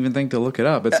 I didn't even think to look it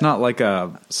up. It's not like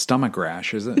a stomach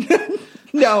rash, is it?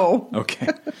 No. Okay.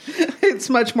 It's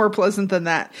much more pleasant than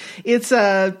that. It's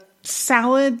a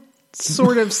salad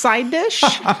sort of side dish.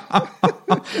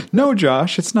 No,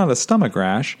 Josh, it's not a stomach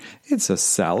rash. It's a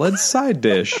salad side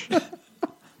dish.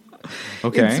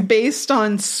 Okay. It's based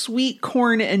on sweet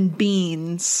corn and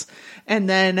beans, and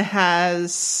then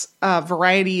has a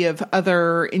variety of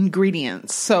other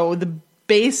ingredients. So the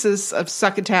basis of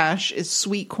succotash is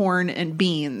sweet corn and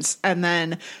beans, and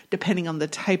then depending on the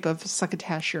type of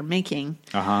succotash you're making,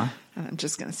 and I'm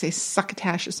just going to say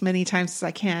succotash as many times as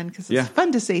I can because it's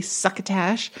fun to say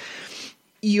succotash,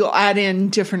 you'll add in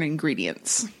different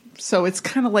ingredients. So it's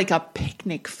kind of like a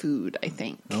picnic food, I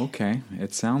think. Okay.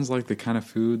 It sounds like the kind of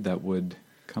food that would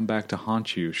come back to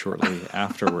haunt you shortly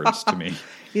afterwards to me.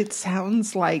 It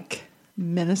sounds like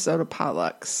Minnesota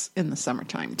potlucks in the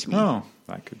summertime to me. Oh,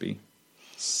 that could be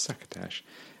succotash.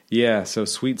 Yeah, so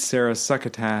Sweet Sarah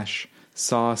Succotash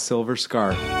saw a silver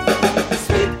scarf.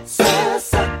 Sweet Sarah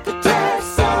Succotash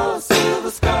saw a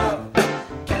silver scarf.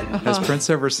 Has Prince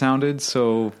ever sounded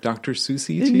so Dr.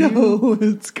 Seussy to you? No,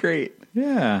 it's great.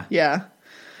 Yeah. Yeah.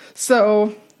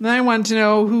 So then I wanted to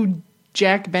know who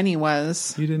Jack Benny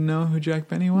was. You didn't know who Jack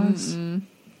Benny was? Mm-mm.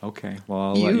 Okay. Well,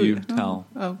 I'll let you tell.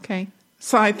 Okay.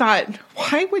 So I thought,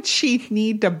 why would she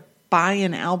need to buy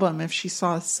an album if she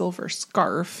saw a silver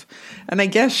scarf? And I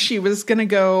guess she was going to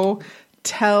go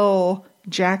tell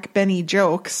Jack Benny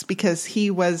jokes because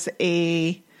he was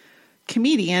a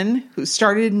comedian who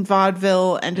started in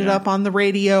vaudeville, ended up on the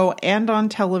radio and on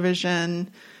television,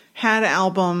 had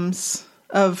albums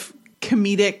of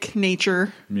comedic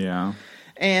nature. Yeah.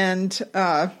 And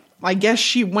I guess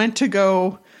she went to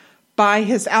go buy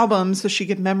his album so she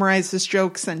could memorize his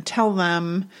jokes and tell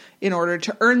them in order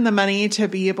to earn the money to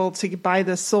be able to buy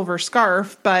this silver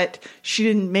scarf. But she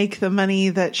didn't make the money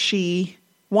that she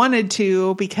wanted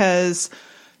to because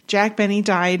Jack Benny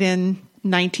died in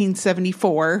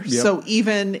 1974. Yep. So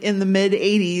even in the mid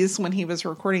 80s when he was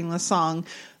recording the song,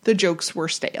 the jokes were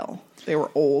stale. They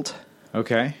were old.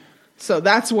 Okay. So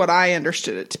that's what I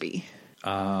understood it to be.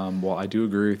 Well, I do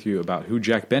agree with you about who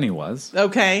Jack Benny was.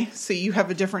 Okay. So you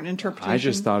have a different interpretation. I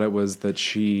just thought it was that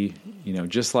she,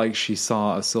 just like she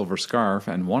saw a silver scarf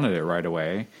and wanted it right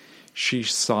away, she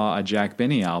saw a Jack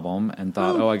Benny album and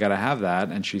thought, I got to have that.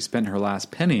 And she spent her last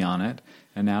penny on it.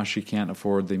 And now she can't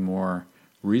afford the more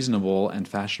reasonable and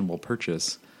fashionable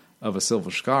purchase of a silver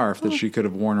scarf that she could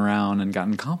have worn around and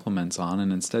gotten compliments on.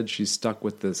 And instead she's stuck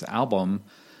with this album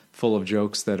full of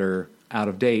jokes that are out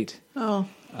of date. Oh.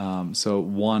 So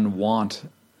one want,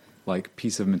 like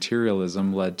piece of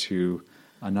materialism, led to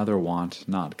another want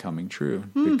not coming true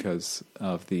because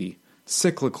of the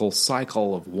cyclical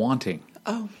cycle of wanting.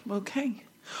 Oh, okay.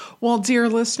 Well, dear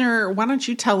listener, why don't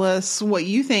you tell us what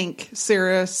you think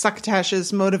Sarah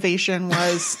Succotash's motivation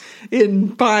was in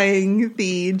buying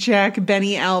the Jack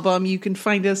Benny album? You can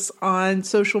find us on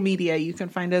social media. You can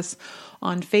find us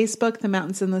on Facebook, The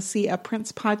Mountains and the Sea, a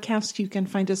Prince podcast. You can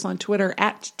find us on Twitter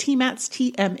at TMATS,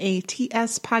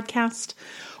 TMATS podcast,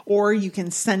 or you can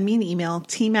send me an email,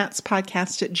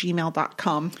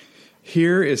 tmatspodcast@gmail.com.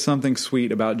 Here is something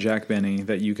sweet about Jack Benny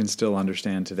that you can still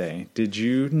understand today. Did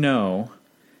you know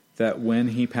that when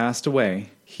he passed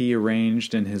away, he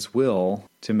arranged in his will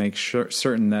to make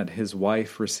certain that his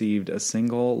wife received a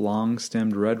single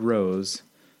long-stemmed red rose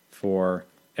for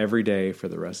every day for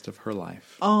the rest of her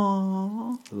life?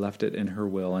 Aww. Left it in her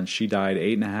will, and she died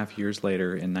 8.5 years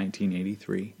later in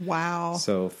 1983. Wow.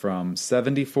 So from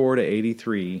 74 to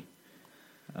 83,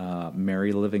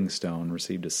 Mary Livingstone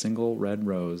received a single red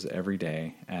rose every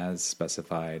day as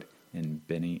specified in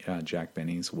Jack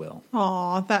Benny's will.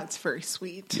 Aw, that's very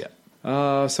sweet. Yeah.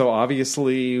 So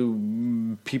obviously,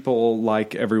 people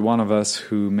like every one of us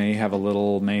who may have a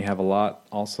little, may have a lot,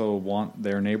 also want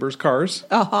their neighbor's cars.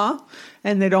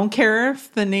 And they don't care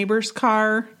if the neighbor's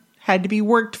car had to be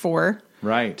worked for.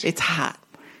 Right. It's hot.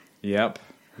 Yep.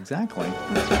 Exactly.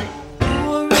 That's right.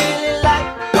 You really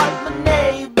like what my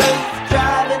neighbor's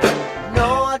driving.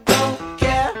 No, I don't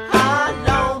care how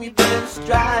long you've been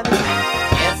striving.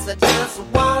 Yes, I just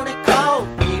want it cold.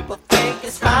 People think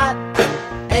it's hot.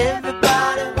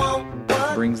 Everybody wants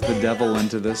what brings the devil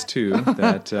into this too.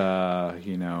 That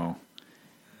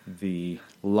the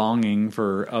longing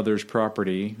for others'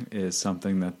 property is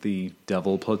something that the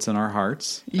devil puts in our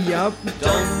hearts. Yep.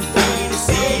 Don't be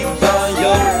deceived by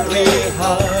your really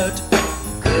heart.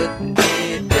 Could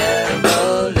be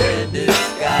devil in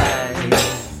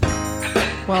disguise.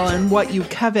 Well, and what you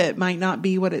covet might not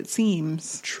be what it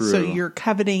seems. True. So you're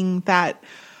coveting that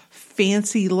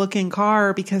fancy looking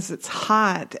car because it's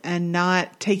hot and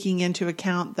not taking into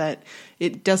account that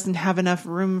it doesn't have enough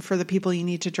room for the people you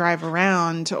need to drive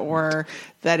around, or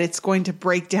that it's going to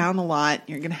break down a lot.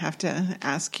 You're going to have to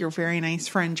ask your very nice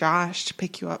friend Josh to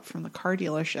pick you up from the car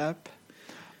dealership.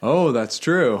 Oh, that's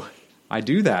true. I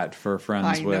do that for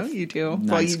friends with I know you do.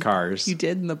 Nice cars. You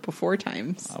did in the before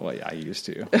times. Oh, well, yeah, I used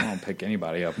to. I don't pick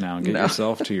anybody up now and get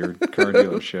yourself to your car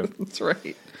dealership. That's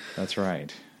right. That's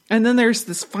right. And then there's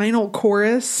this final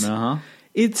chorus. Uh-huh.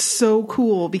 It's so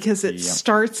cool because it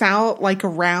starts out like a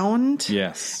round.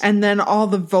 Yes. And then all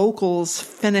the vocals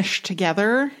finish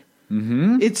together.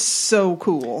 Mm-hmm. It's so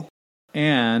cool.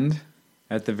 And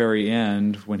at the very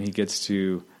end, when he gets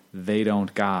to They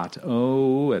Don't Got, at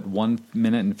 1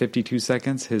 minute and 52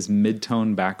 seconds, his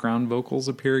mid-tone background vocals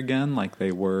appear again like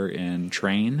they were in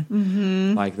Train.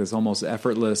 Mm-hmm. Like this almost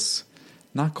effortless,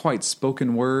 not quite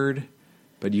spoken word,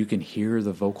 but you can hear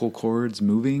the vocal cords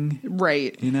moving.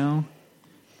 Right. You know?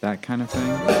 That kind of thing.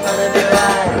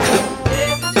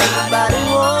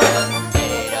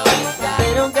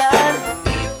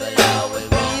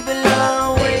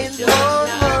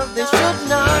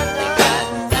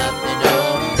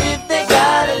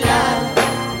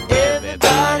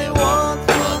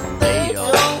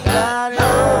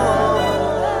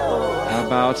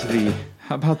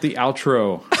 How about the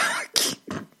outro?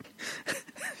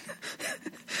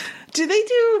 Do they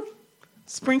do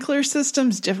sprinkler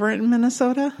systems different in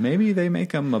Minnesota? Maybe they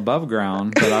make them above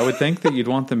ground, but I would think that you'd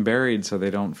want them buried so they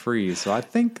don't freeze. So I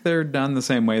think they're done the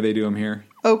same way they do them here.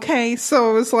 Okay,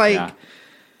 so it was like,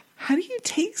 how do you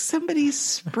take somebody's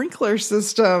sprinkler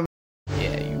system?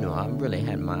 Yeah, I really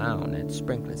had my eye on that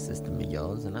sprinkler system of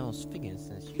yours, and I was figuring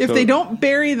since you... If they don't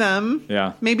bury them,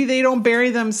 yeah, maybe they don't bury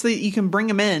them so that you can bring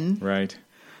them in. Right.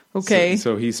 Okay.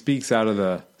 So he speaks out of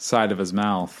the side of his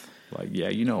mouth. Like,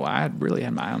 I really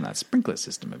had my eye on that sprinkler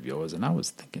system of yours, and I was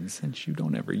thinking, since you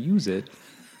don't ever use it, ...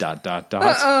 I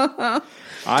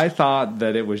thought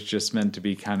that it was just meant to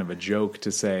be kind of a joke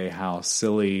to say how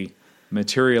silly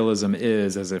materialism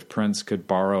is, as if Prince could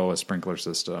borrow a sprinkler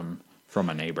system from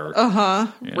a neighbor.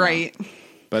 Right.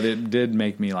 But it did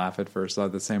make me laugh at first. I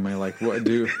thought the same way, like,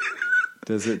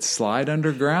 does it slide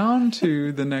underground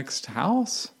to the next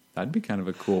house? That'd be kind of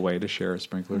a cool way to share a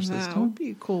sprinkler system. That would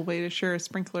be a cool way to share a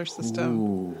sprinkler system.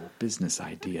 Ooh, business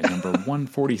idea number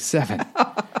 147.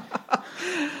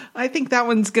 I think that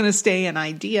one's going to stay an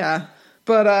idea.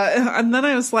 But and then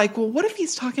I was like, well, what if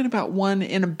he's talking about one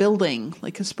in a building,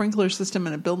 like a sprinkler system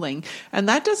in a building? And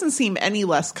that doesn't seem any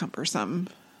less cumbersome.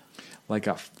 Like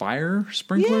a fire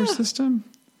sprinkler system?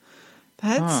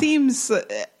 That seems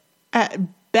at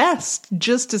best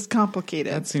just as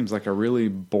complicated. That seems like a really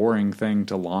boring thing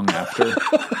to long after.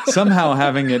 Somehow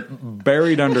having it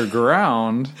buried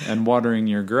underground and watering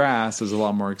your grass is a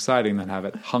lot more exciting than have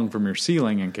it hung from your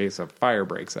ceiling in case a fire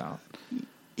breaks out.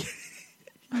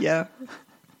 Yeah.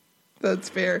 That's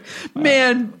fair.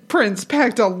 Man, Prince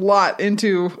packed a lot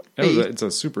into it's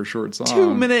a super short song.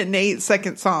 2 minute and 8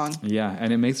 second song. Yeah,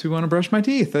 and it makes me want to brush my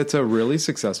teeth. It's a really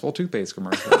successful toothpaste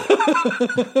commercial.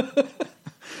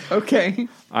 Okay.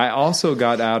 I also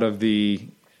got out of the,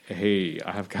 hey,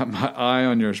 I've got my eye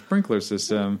on your sprinkler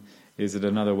system. Is it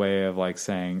another way of like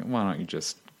saying, why don't you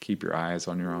just keep your eyes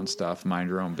on your own stuff, mind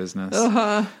your own business?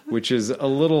 Which is a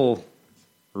little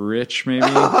rich, maybe.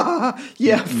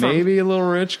 Yeah. Maybe a little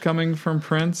rich coming from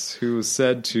Prince, who was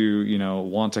said to,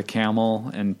 want a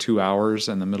camel in 2 hours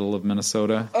in the middle of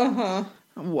Minnesota.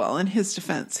 Well, in his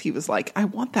defense, he was like, I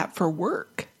want that for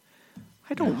work.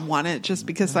 I don't want it just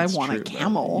because I want a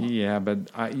camel. But, yeah, but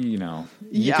you can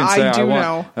say I do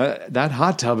know. That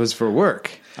hot tub is for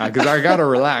work because I got to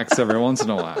relax every once in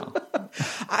a while.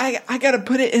 I got to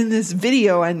put it in this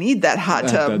video. I need that hot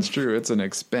tub. That's true. It's an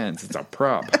expense. It's a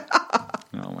prop.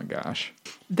 Oh my gosh.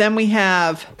 Then we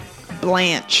have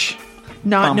Blanche,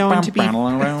 not known to be.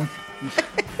 Now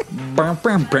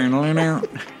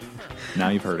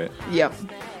you've heard it. Yep.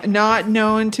 Not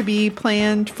known to be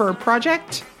planned for a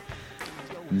project.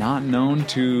 not known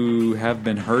to have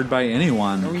been heard by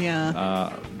anyone. Oh,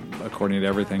 yeah. According to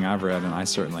everything I've read, and I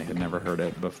certainly had never heard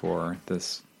it before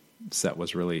this set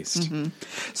was released. Mm-hmm.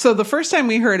 So the first time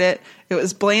we heard it, it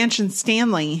was Blanche and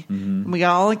Stanley. Mm-hmm. And we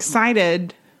got all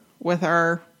excited with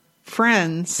our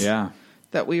friends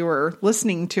that we were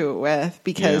listening to it with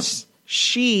because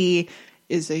she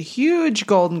is a huge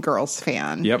Golden Girls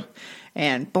fan. Yep.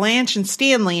 And Blanche and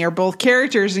Stanley are both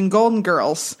characters in Golden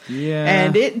Girls. Yeah.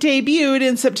 And it debuted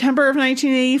in September of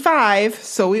 1985,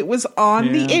 so it was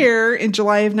on the air in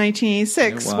July of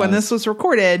 1986 when this was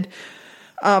recorded.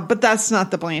 But that's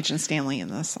not the Blanche and Stanley in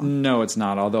this song. No, it's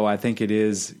not. Although I think it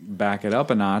is, back it up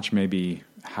a notch, maybe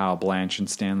how Blanche and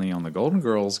Stanley on the Golden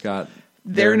Girls got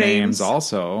their names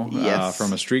also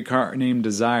from A Streetcar Named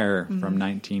Desire from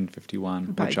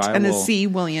 1951. By Tennessee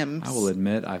Williams. I will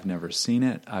admit I've never seen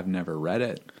it. I've never read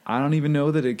it. I don't even know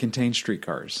that it contains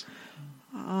streetcars.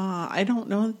 I don't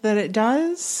know that it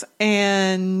does.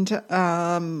 And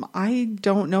I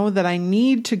don't know that I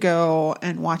need to go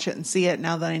and watch it and see it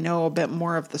now that I know a bit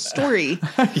more of the story.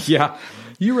 Yeah.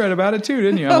 You read about it too,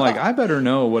 didn't you? I'm like, I better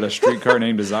know what A Streetcar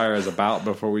Named Desire is about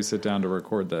before we sit down to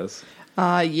record this.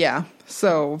 Yeah.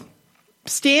 So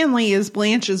Stanley is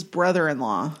Blanche's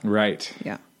brother-in-law. Right.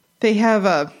 Yeah. They have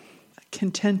a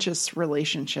contentious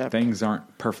relationship. Things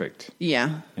aren't perfect.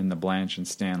 Yeah. In the Blanche and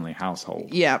Stanley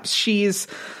household. Yeah. She's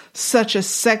such a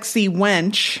sexy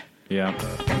wench. Yeah.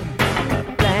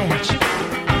 Blanche,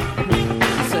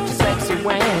 such a sexy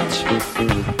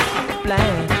wench.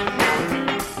 Blanche.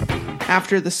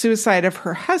 After the suicide of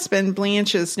her husband,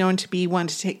 Blanche is known to be one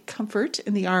to take comfort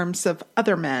in the arms of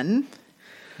other men.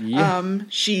 Yeah.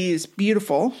 She's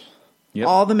beautiful. Yep.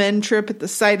 All the men trip at the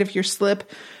sight of your slip,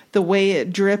 the way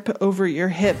it drip over your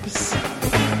hips.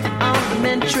 All the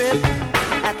men trip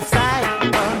at the sight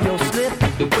of your slip,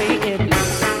 the way it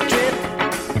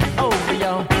drip over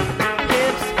your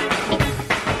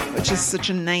hips. Which is such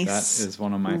a nice That is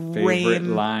one of my favorite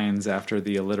lines after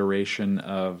the alliteration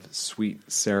of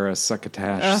sweet Sarah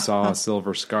Succotash saw a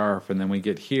silver scarf. And then we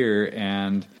get here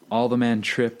and all the men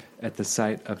trip at the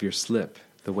sight of your slip,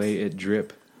 the way it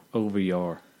drip over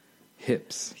your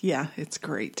hips. Yeah, it's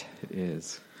great. It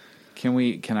is.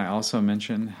 Can I also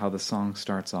mention how the song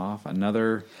starts off?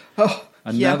 Another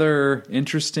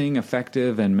interesting,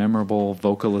 effective, and memorable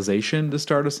vocalization to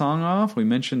start a song off. We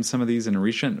mentioned some of these in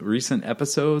recent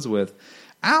episodes with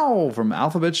 "Ow" from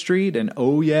Alphabet Street and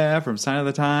 "Oh Yeah" from Sign of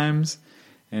the Times.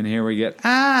 And here we get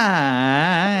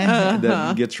 "I"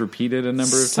 that gets repeated a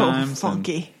number of times. So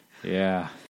funky. Yeah.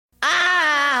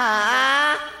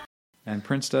 And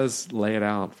Prince does lay it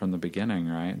out from the beginning,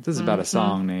 right? This is about a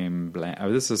song named Blanche.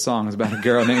 This is a song about a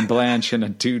girl named Blanche and a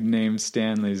dude named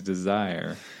Stanley's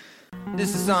Desire.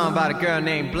 This is a song about a girl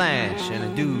named Blanche and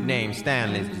a dude named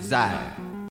Stanley's Desire.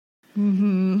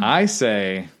 Mm-hmm. I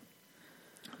say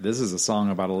this is a song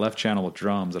about a left channel with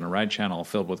drums and a right channel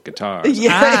filled with guitars.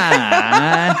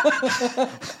 Yeah.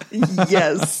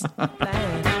 Yes.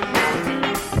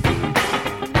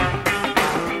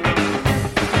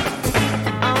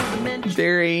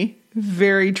 Very,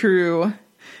 very true.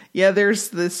 Yeah, there's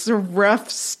this rough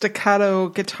staccato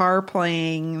guitar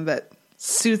playing that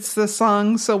suits the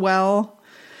song so well.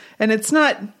 And it's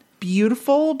not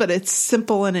beautiful, but it's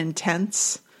simple and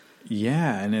intense.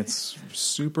 Yeah, and it's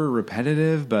super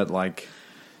repetitive, but like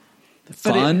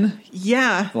fun.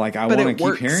 Yeah. Like I want to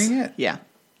keep hearing it. Yeah.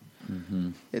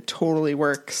 Mm-hmm. It totally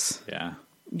works. Yeah.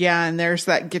 Yeah, and there's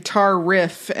that guitar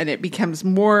riff, and it becomes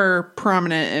more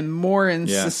prominent and more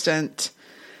insistent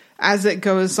as it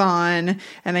goes on.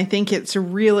 And I think it's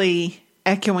really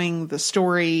echoing the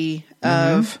story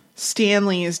of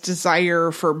Stanley's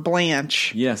desire for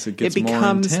Blanche. Yes, it becomes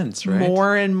more intense, right?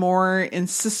 More and more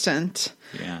insistent.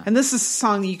 Yeah. And this is a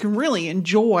song that you can really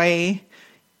enjoy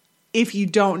if you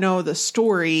don't know the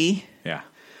story. Yeah.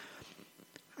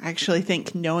 I actually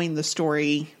think knowing the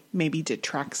story maybe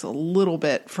detracts a little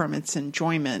bit from its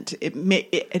enjoyment.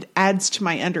 It adds to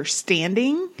my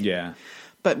understanding. Yeah.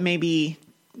 But maybe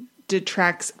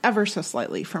detracts ever so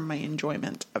slightly from my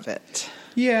enjoyment of it.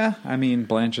 Yeah. I mean,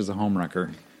 Blanche is a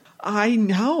homewrecker. I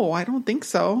know. I don't think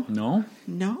so. No?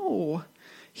 No.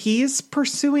 He's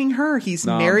pursuing her. He's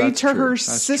No, married that's to true. her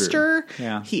That's sister. true.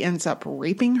 Yeah. He ends up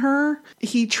raping her.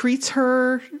 He treats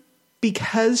her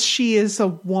because she is a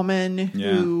woman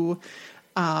who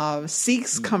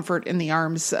seeks comfort in the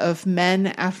arms of men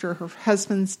after her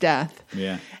husband's death.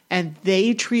 Yeah. And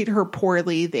they treat her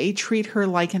poorly. They treat her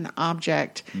like an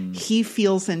object. He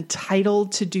feels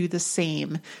entitled to do the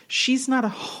same. She's not a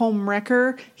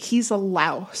homewrecker. He's a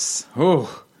louse.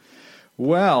 Oh,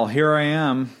 well, here I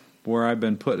am where I've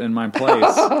been put in my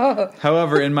place.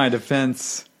 However, in my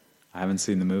defense, I haven't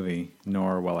seen the movie,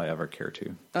 nor will I ever care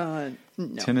to. No.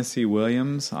 Tennessee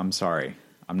Williams, I'm sorry.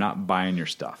 I'm not buying your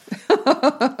stuff.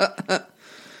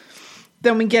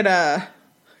 Then we get a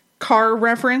car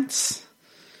reference.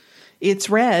 It's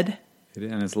red.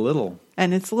 And it's little.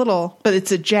 But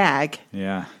it's a Jag.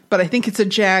 Yeah. But I think it's a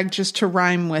Jag just to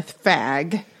rhyme with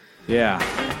fag. Yeah.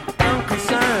 I'm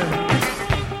concerned.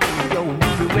 Yo,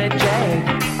 the red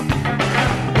Jag.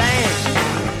 Blanche,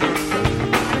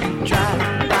 you try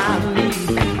to buy me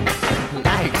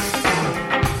like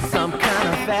some kind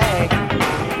of fag.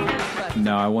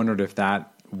 No, I wondered if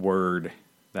that word,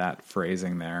 that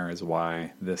phrasing there is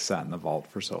why this sat in the vault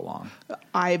for so long.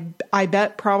 I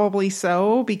bet probably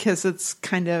so, because it's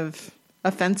kind of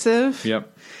offensive.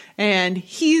 Yep. And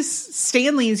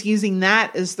Stanley's using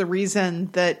that as the reason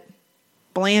that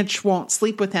Blanche won't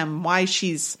sleep with him, why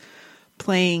she's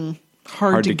playing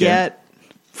hard to get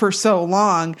for so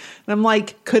long. And I'm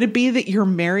like, could it be that you're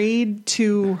married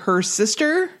to her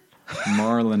sister?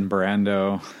 Marlon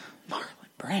Brando.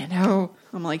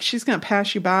 I'm like, she's going to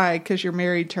pass you by because you're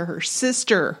married to her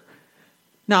sister.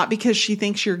 Not because she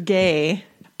thinks you're gay.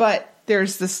 But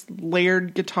there's this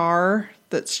layered guitar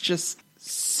that's just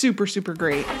super, super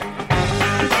great.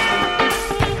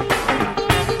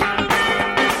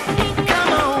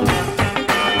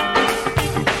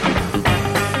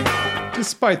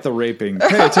 Despite the raping,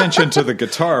 pay attention to the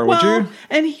guitar, would you?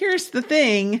 And here's the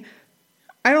thing.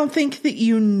 I don't think that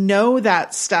you know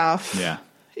that stuff. Yeah.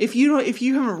 If you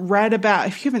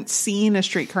haven't seen A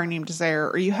Streetcar Named Desire,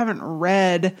 or you haven't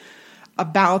read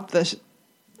about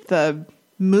the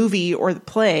movie or the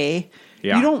play,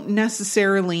 you don't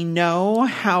necessarily know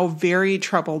how very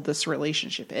troubled this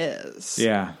relationship is.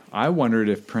 Yeah. I wondered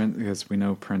if Prince, because we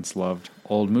know Prince loved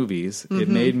old movies, it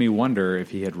made me wonder if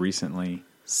he had recently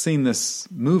seen this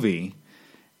movie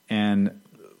and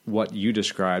what you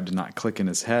described did not click in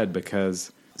his head,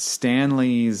 because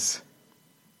Stanley's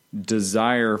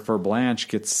desire for Blanche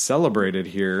gets celebrated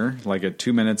here, like at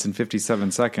 2 minutes and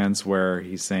 57 seconds, where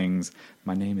he sings,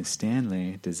 "My name is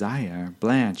Stanley, desire,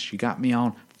 Blanche, you got me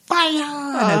on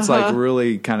fire." And it's like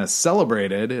really kind of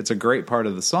celebrated. It's a great part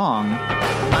of the song.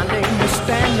 My name is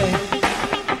Stanley,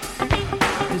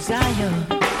 desire,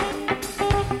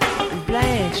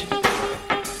 Blanche,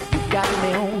 you got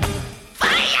me on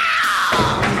fire.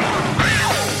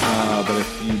 But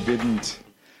if you didn't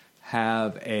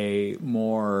have a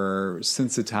more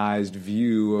sensitized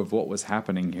view of what was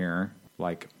happening here,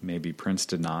 like maybe Prince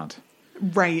did not.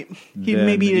 Right. He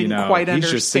maybe didn't quite understand.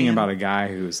 He's just singing about a guy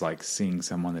who's like seeing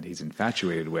someone that he's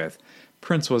infatuated with.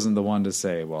 Prince wasn't the one to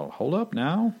say, well, hold up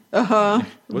now. What's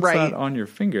that on your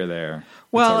finger there?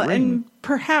 Well, and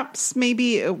perhaps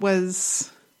maybe it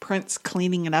was Prince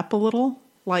cleaning it up a little.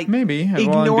 Like maybe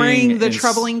ignoring the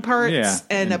troubling parts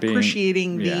and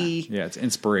appreciating the... Yeah, it's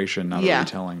inspiration, not a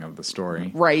retelling of the story.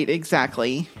 Right,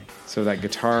 exactly. So that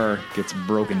guitar gets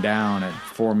broken down at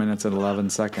 4 minutes and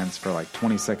 11 seconds for like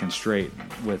 20 seconds straight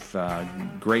with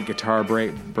great guitar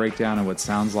breakdown and what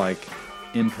sounds like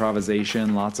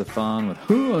improvisation, lots of fun with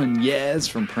 "hoo" and "yes"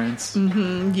 from Prince.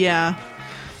 Mm-hmm, yeah.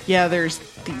 Yeah, there's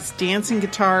these dancing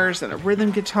guitars and a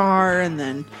rhythm guitar and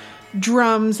then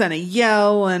drums and a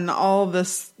yell and all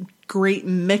this great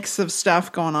mix of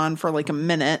stuff going on for like a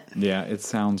minute. Yeah, it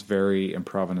sounds very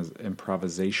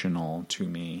improvisational to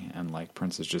me, and like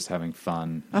Prince is just having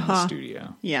fun in the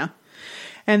studio. Yeah.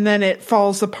 And then it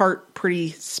falls apart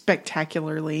pretty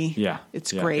spectacularly. Yeah.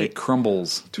 It's great. It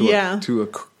crumbles to a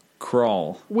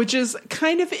crawl. Which is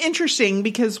kind of interesting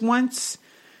because once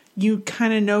you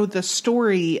kind of know the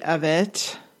story of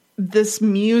it, this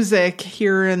music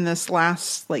here in this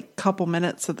last like couple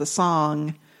minutes of the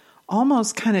song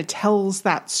almost kind of tells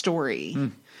that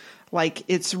story. Like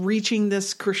it's reaching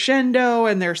this crescendo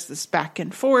and there's this back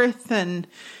and forth and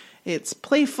it's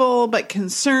playful but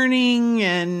concerning,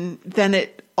 and then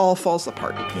it all falls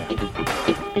apart.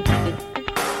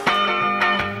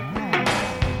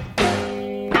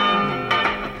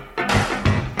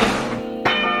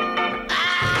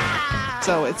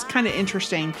 So it's kind of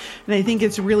interesting, and I think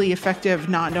it's really effective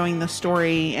not knowing the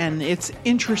story, and it's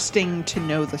interesting to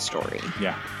know the story.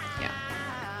 Yeah.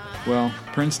 Well,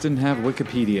 Prince didn't have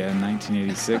Wikipedia in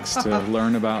 1986 to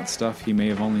learn about stuff he may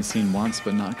have only seen once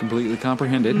but not completely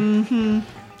comprehended. Mm-hmm.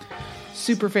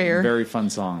 Super fair. Very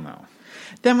fun song, though.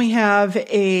 Then we have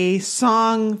a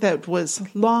song that was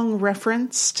long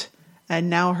referenced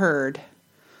and now heard.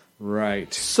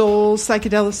 Right. Soul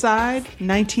Psychedelicide,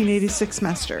 1986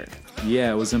 master.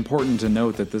 Yeah, it was important to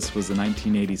note that this was the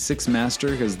 1986 master,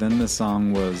 because then the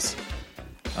song was,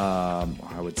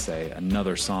 I would say,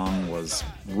 another song was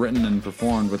written and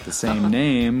performed with the same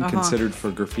name, considered for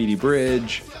Graffiti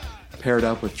Bridge, paired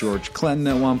up with George Clinton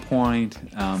at one point,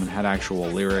 and had actual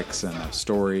lyrics and a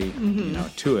story,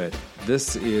 to it.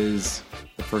 This is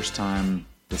the first time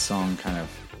the song kind of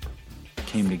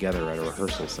came together at a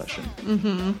rehearsal session.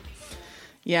 Mm-hmm.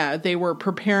 Yeah, they were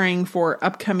preparing for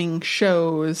upcoming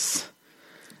shows.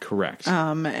 Correct.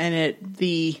 And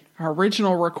the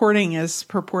original recording is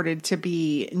purported to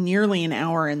be nearly an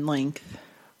hour in length.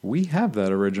 We have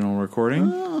that original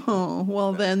recording. Oh,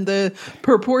 well then the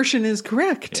proportion is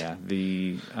correct. Yeah,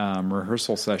 the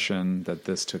rehearsal session that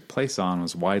this took place on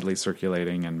was widely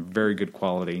circulating and very good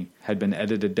quality. Had been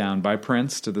edited down by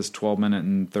Prince to this 12-minute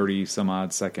and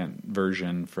 30-some-odd second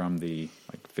version from the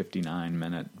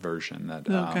 59-minute version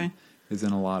that is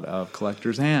in a lot of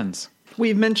collectors' hands.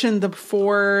 We've mentioned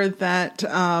before that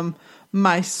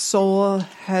My Soul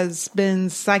Has Been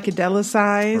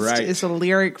Psychedelicized is a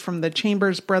lyric from the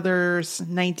Chambers Brothers'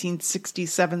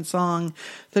 1967 song,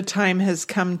 The Time Has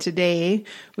Come Today.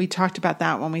 We talked about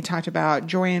that when we talked about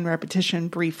Joy and Repetition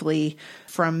briefly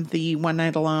from the One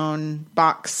Night Alone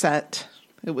box set.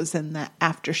 It was in the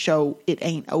after show, It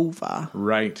Ain't Over.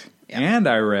 Right. Yep. And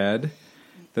I read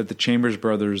that the Chambers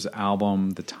Brothers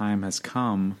album, The Time Has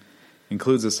Come,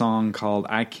 includes a song called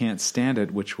I Can't Stand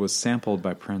It, which was sampled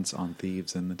by Prince on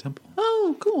Thieves in the Temple.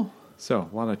 Oh, cool. So,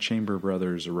 a lot of Chamber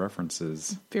Brothers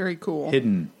references. Very cool.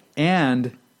 Hidden.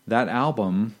 And that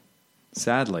album,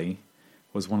 sadly,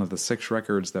 was one of the 6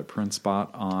 records that Prince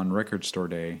bought on Record Store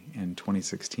Day in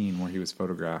 2016, where he was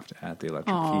photographed at the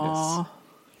Electric Fetus.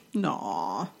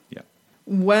 No. Yeah.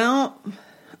 Well,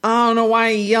 I don't know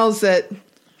why he yells it,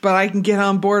 but I can get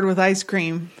on board with ice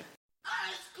cream.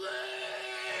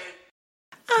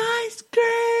 Ice cream!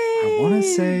 I want to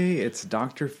say it's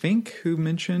Dr. Fink who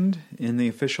mentioned in the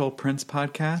official Prince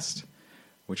podcast,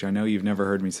 which I know you've never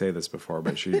heard me say this before,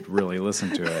 but you should really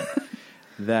listen to it,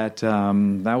 that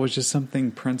that was just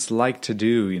something Prince liked to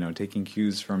do, taking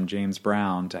cues from James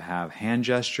Brown to have hand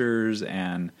gestures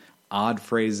and odd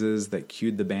phrases that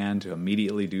cued the band to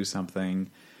immediately do something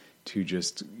to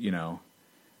just,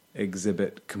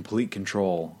 exhibit complete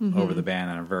control over the band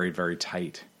in a very, very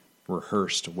tight,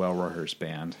 well-rehearsed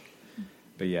band.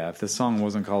 But yeah, if this song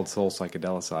wasn't called Soul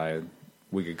Psychedelicide,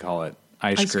 we could call it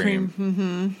Ice Cream.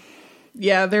 Mm-hmm.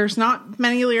 Yeah, there's not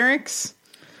many lyrics.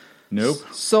 Nope.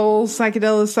 Soul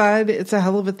Psychedelicide, it's a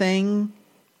hell of a thing.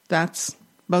 That's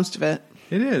most of it.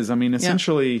 It is. I mean,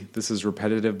 essentially, this is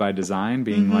repetitive by design,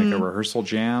 being like a rehearsal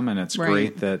jam, and it's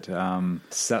great that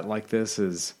set like this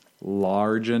is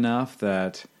large enough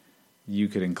that you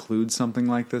could include something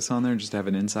like this on there, just to have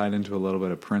an insight into a little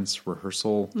bit of Prince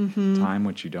rehearsal time,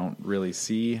 which you don't really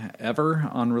see ever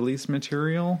on release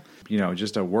material.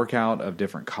 Just a workout of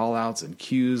different call-outs and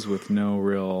cues with no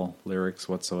real lyrics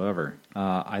whatsoever.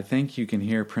 I think you can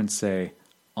hear Prince say,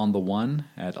 on the one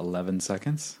at 11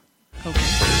 seconds. Okay.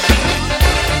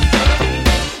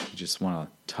 You just want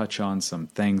to touch on some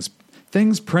things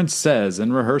Prince says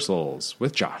in rehearsals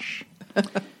with Josh.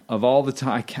 Of all the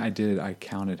time, I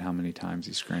counted how many times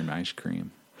he screamed ice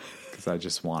cream because I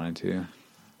just wanted to.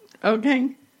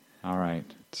 Okay. All right.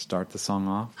 Start the song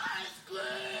off.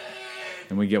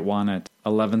 Then we get one at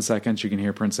 11 seconds. You can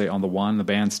hear Prince say on the one. The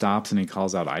band stops and he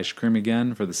calls out ice cream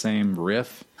again for the same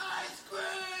riff.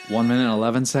 1 minute and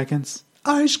 11 seconds.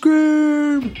 Ice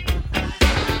cream!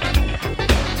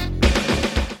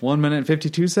 1 minute and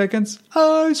 52 seconds.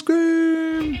 Ice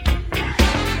cream!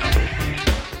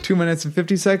 2 minutes and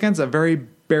 50 seconds, a very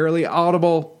barely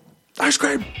audible ice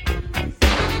cream.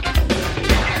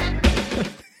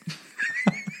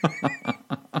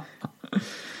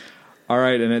 All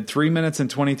right, and at 3 minutes and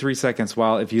 23 seconds,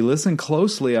 while if you listen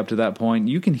closely up to that point,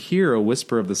 you can hear a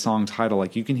whisper of the song title.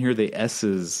 Like you can hear the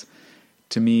S's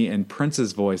to me in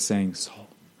Prince's voice saying soul,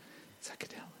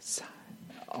 psychedelicide,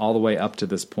 all the way up to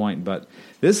this point. But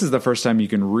this is the first time you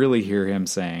can really hear him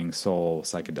saying soul,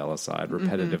 psychedelicide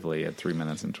repetitively at 3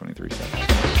 minutes and 23 seconds.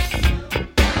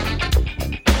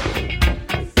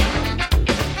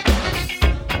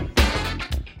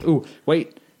 Ooh,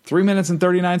 wait. 3 minutes and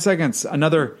 39 seconds.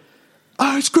 Another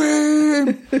ice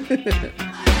cream!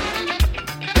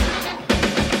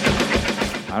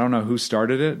 I don't know who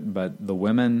started it, but the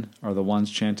women are the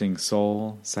ones chanting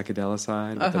soul,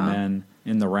 psychedelicide, with the men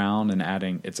in the round and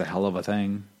adding it's a hell of a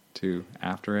thing to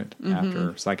after it,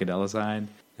 after psychedelicide.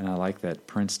 And I like that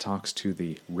Prince talks to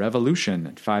the revolution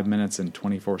at 5 minutes and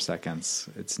 24 seconds.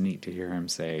 It's neat to hear him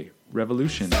say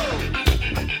revolution.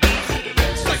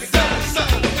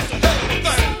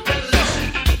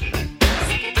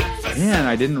 And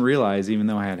I didn't realize, even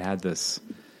though I had this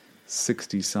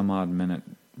 60-some-odd minute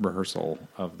rehearsal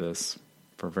of this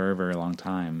for a very, very long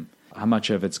time, how much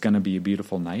of It's Gonna Be a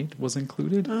Beautiful Night was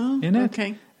included in it.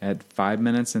 Okay. At 5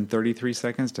 minutes and 33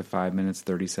 seconds to 5 minutes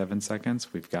 37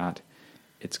 seconds, we've got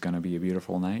It's Gonna Be a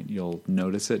Beautiful Night. You'll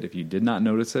notice it. If you did not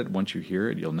notice it, once you hear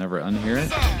it, you'll never unhear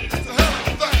it.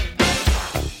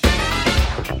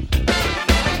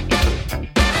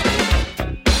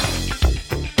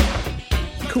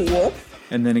 Cool.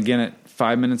 And then again at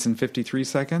 5 minutes and 53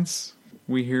 seconds,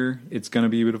 we hear It's Gonna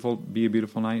Be a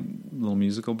Beautiful Night. A little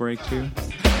musical break too.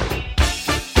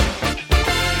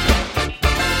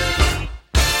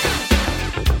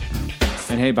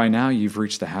 And hey, by now you've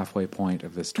reached the halfway point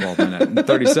of this 12-minute and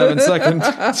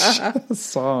 37-second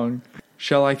song.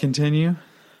 Shall I continue?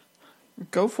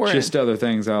 Go for it. Just other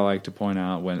things I like to point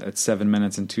out. When at 7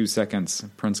 minutes and 2 seconds,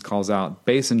 Prince calls out,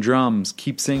 bass and drums,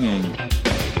 keep singing.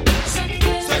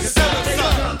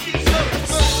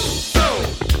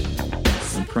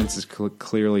 And Prince is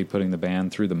clearly putting the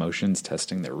band through the motions,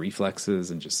 testing their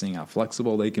reflexes and just seeing how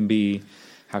flexible they can be,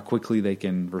 how quickly they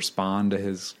can respond to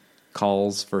his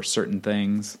calls for certain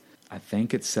things. I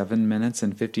think at 7 minutes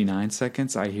and 59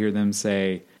 seconds, I hear them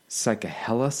say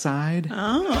psychedelicide.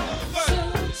 Oh.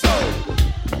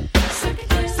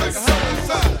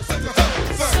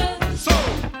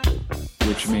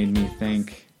 Which made me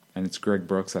think, and it's Greg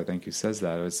Brooks, I think, who says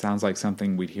that. It sounds like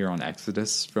something we'd hear on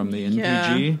Exodus from the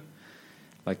NPG,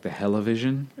 like the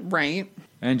Hellivision. Right.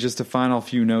 And just a final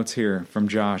few notes here from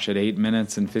Josh. At 8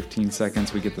 minutes and 15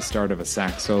 seconds, we get the start of a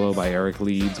sax solo by Eric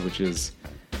Leeds, which is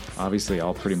obviously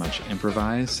all pretty much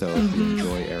improvised. So if you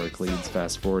enjoy Eric Leeds,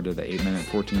 fast forward to the 8 minute,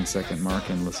 14 second mark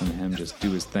and listen to him just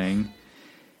do his thing.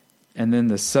 And then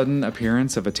the sudden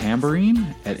appearance of a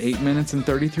tambourine at 8 minutes and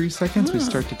 33 seconds. We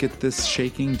start to get this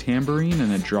shaking tambourine,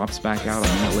 and it drops back out a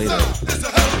minute later.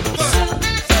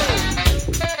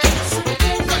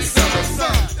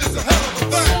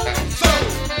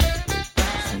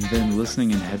 Then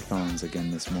listening in headphones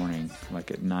again this morning, like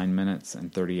at 9 minutes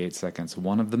and 38 seconds,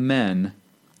 one of the men,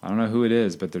 I don't know who it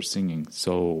is, but they're singing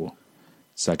 "So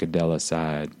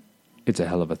Psychedelicide." It's a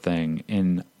hell of a thing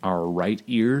in our right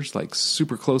ears, like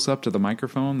super close up to the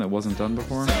microphone that wasn't done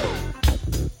before.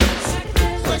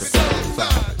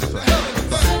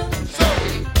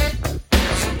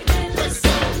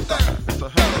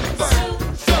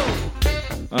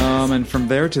 And from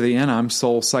there to the end, I'm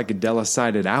soul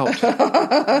psychedelicided out.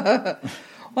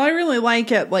 Well, I really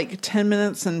like it, like 10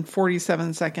 minutes and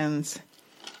 47 seconds.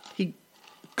 He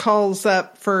calls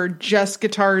up for just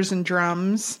guitars and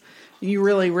drums. You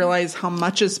really realize how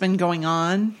much has been going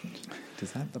on.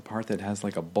 Is that the part that has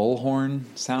like a bullhorn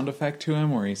sound effect to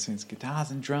him where he sings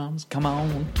guitars and drums? Come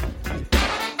on.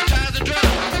 Guitars and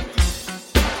drums.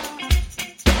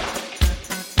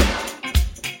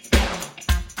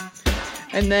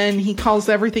 And then he calls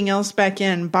everything else back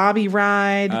in. Bobby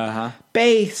ride,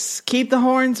 bass, keep the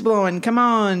horns blowing, come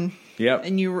on. Yep.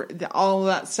 And all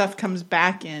that stuff comes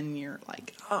back in. You're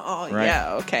like, oh, right.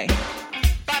 Yeah, okay.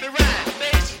 Bobby ride,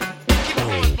 bass, keep the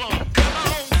horns blowing, come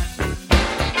on.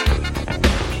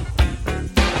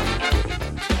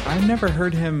 I never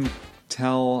heard him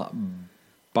tell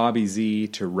Bobby Z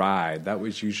to ride. That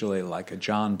was usually like a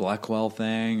John Blackwell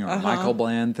thing or a Michael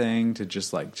Bland thing to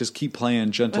just keep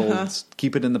playing gentle,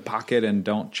 keep it in the pocket and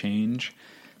don't change.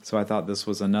 So I thought this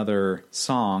was another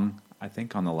song. I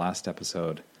think on the last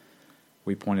episode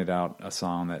we pointed out a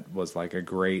song that was like a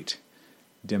great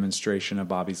demonstration of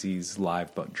Bobby Z's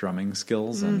live drumming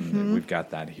skills, and we've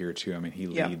got that here too. I mean,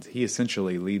 he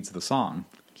essentially leads the song.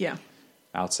 Yeah.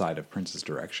 Outside of Prince's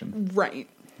direction. Right.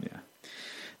 Yeah.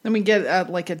 Then we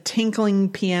get like a tinkling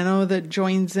piano that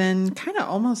joins in kind of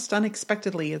almost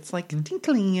unexpectedly. It's like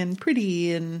tinkling and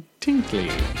pretty and tinkly.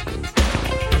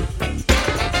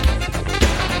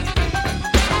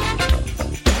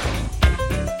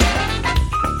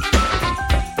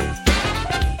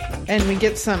 And we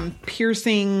get some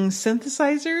piercing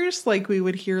synthesizers like we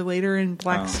would hear later in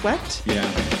Black Sweat. Yeah.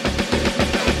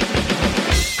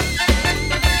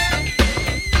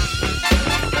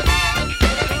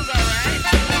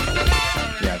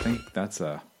 That's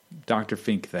a Dr.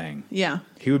 Fink thing. Yeah.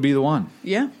 He would be the one.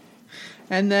 Yeah.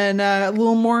 And then a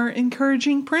little more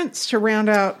encouraging Prince to round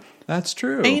out. That's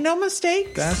true. Ain't no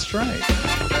mistakes. That's right.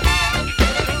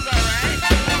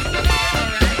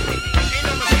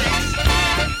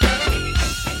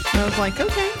 I was like,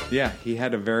 okay. Yeah, he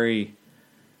had a very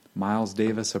Miles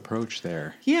Davis approach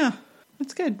there. Yeah,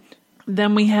 that's good.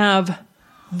 Then we have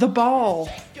The Ball.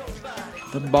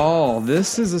 The Ball.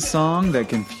 This is a song that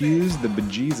confused the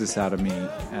bejesus out of me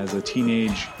as a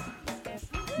teenage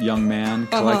young man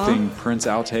collecting Prince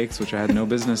outtakes, which I had no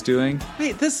business doing.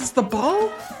 Wait, this is The Ball?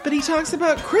 But he talks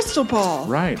about Crystal Ball.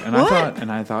 Right. And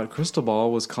I thought Crystal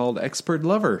Ball was called Expert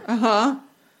Lover.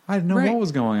 I I didn't know what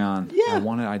was going on. Yeah.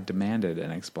 I demanded an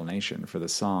explanation for the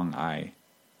song I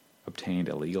obtained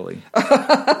illegally.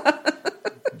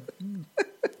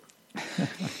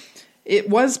 It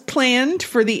was planned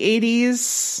for the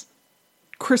 80s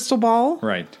Crystal Ball.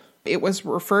 Right. It was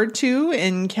referred to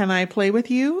in Can I Play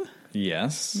With You?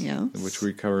 Yes. Yes. Which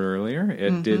we covered earlier.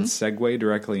 It did segue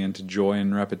directly into Joy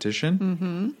and Repetition.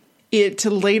 Mm-hmm. It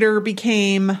later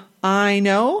became I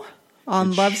Know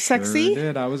on Love Sexy. It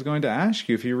did. I was going to ask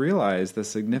you if you realize the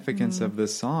significance of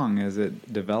this song as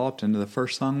it developed into the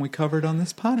first song we covered on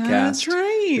this podcast. That's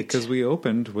right. Because we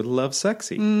opened with Love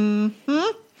Sexy.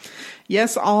 Mm-hmm.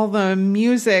 Yes, all the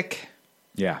music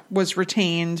was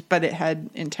retained, but it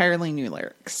had entirely new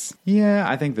lyrics. Yeah,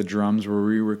 I think the drums were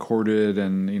re-recorded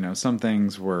and, some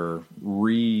things were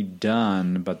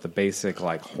redone, but the basic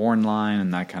like horn line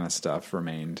and that kind of stuff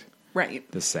remained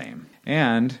the same.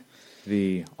 And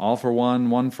the all for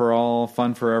one for all,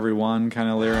 fun for everyone kind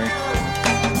of lyric.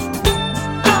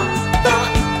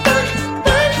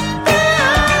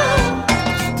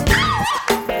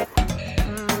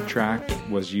 Track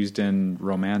was used in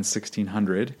Romance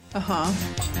 1600. And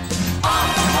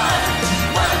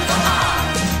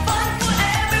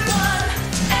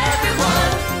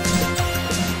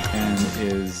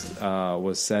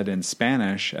was said in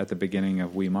Spanish at the beginning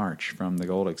of We March from the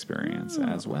Gold Experience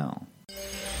as well.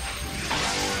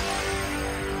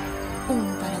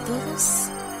 Uno para todos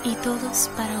y todos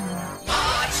para uno.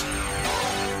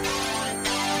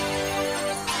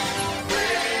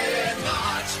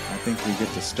 I think we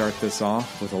get to start this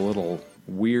off with a little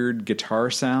weird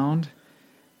guitar sound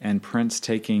and Prince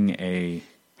taking a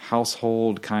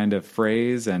household kind of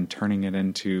phrase and turning it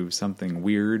into something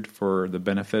weird for the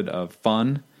benefit of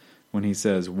fun when he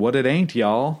says, "What it ain't,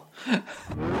 y'all."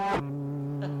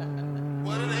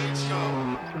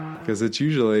 Because it's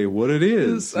usually what it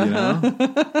is,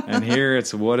 and here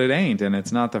it's what it ain't, and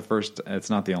it's not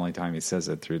the only time he says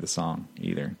it through the song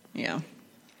either. Yeah.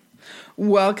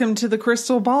 Welcome to the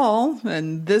Crystal Ball,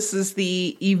 and this is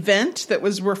the event that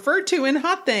was referred to in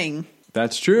Hot Thing.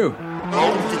 That's true.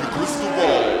 Going to the Crystal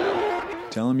Ball.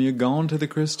 Tell him you're going to the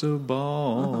Crystal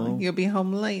Ball. You'll be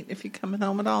home late if you're coming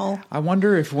home at all. I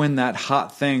wonder if when that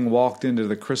Hot Thing walked into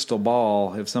the Crystal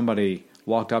Ball, if somebody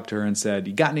walked up to her and said,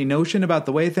 "You got any notion about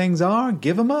the way things are?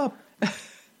 Give them up."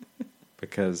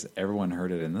 Because everyone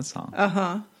heard it in the song.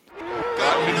 Got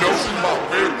any notion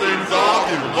about where things are?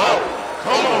 Give them up.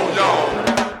 Come on,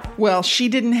 y'all. Well, she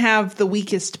didn't have the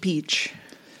weakest peach.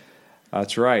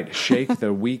 That's right. Shake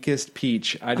the weakest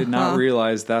peach. I did not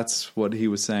realize that's what he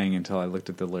was saying until I looked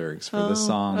at the lyrics for this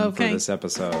song for this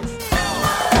episode. Shake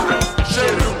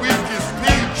the weakest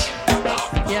peach.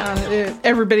 Yeah,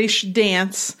 everybody should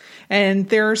dance. And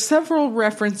there are several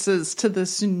references to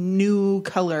this new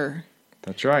color.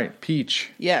 That's right. Peach.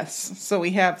 Yes. So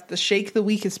we have the Shake the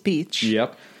Weakest Peach.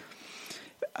 Yep.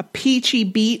 A peachy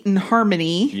beat and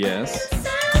harmony. Yes.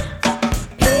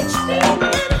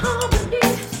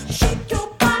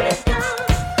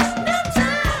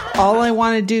 All I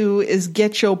want to do is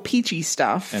get your peachy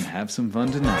stuff. And have some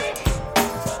fun tonight.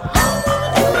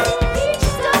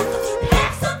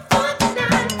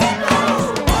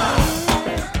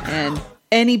 And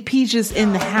any peaches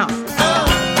in the house.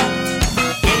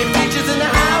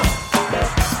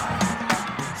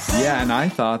 Yeah, and I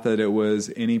thought that it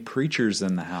was any preachers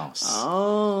in the house.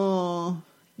 Oh,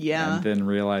 yeah. And then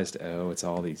realized, it's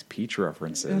all these peach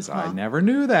references. I never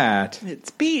knew that.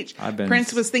 It's peach.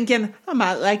 Prince was thinking, I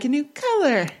might like a new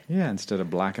color. Yeah, instead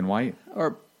of black and white.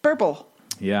 Or purple.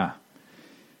 Yeah.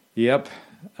 Yep.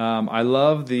 I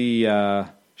love the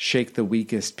shake the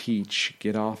weakest peach.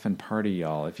 Get off and party,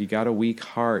 y'all. If you got a weak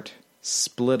heart,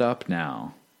 split up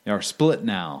now. Or split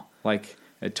now. Like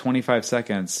at 25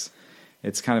 seconds...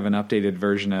 It's kind of an updated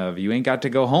version of you ain't got to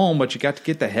go home, but you got to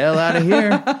get the hell out of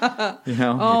here.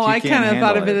 I kind of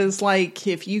thought of it as like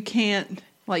if you can't,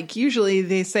 like usually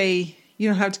they say you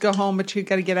don't have to go home, but you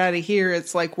got to get out of here.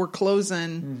 It's like we're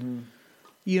closing. Mm-hmm.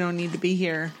 You don't need to be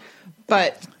here.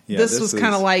 But this was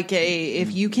kind of like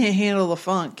if you can't handle the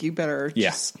funk, you better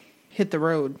just hit the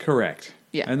road. Correct.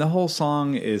 Yeah. And the whole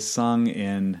song is sung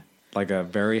in like a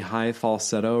very high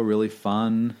falsetto, really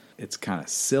fun. It's kind of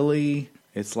silly.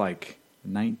 It's like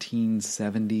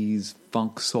 1970s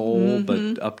funk soul, but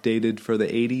updated for the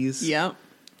 80s. Yep.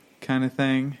 Kind of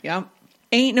thing. Yep.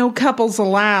 Ain't no couples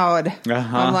allowed.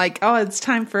 I'm like, it's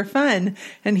time for fun.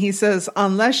 And he says,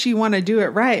 unless you want to do it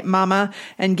right, mama,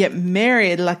 and get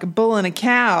married like a bull and a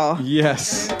cow.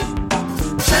 Yes.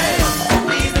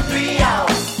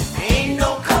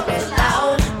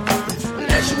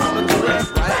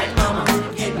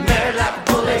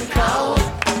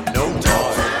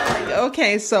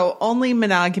 Okay, so only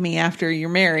monogamy after you're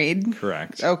married.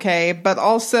 Correct. Okay, but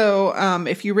also,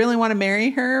 if you really want to marry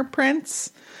her,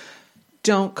 Prince,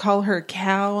 don't call her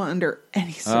cow under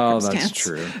any circumstance. Oh, that's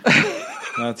true.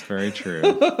 That's very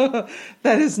true.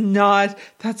 That's not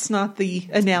the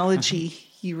analogy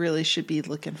you really should be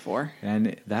looking for.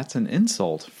 And that's an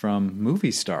insult from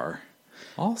movie star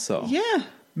also. Yeah.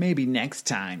 Maybe next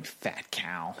time, fat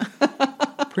cow.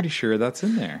 Pretty sure that's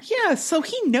in there. Yeah, so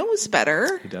he knows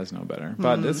better. He does know better.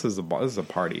 But this is a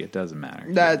party. It doesn't matter.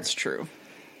 That's true.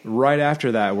 Right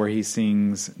after that, where he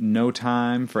sings No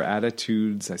Time for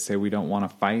Attitudes, I Say We Don't Want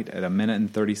to Fight at 1 minute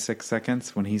and 36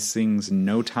 seconds. When he sings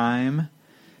No Time,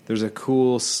 there's a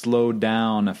cool slowed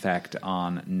down effect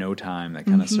on No Time that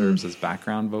kind of serves as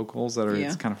background vocals that are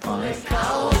it's kind of fun.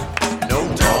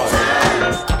 No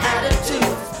time,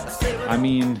 attitude. I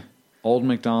mean, Old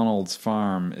MacDonald's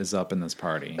farm is up in this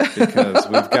party because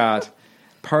we've got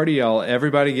party y'all,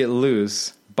 everybody get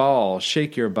loose, ball,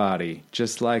 shake your body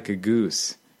just like a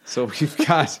goose. So we've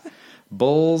got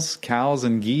bulls, cows,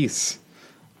 and geese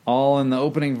all in the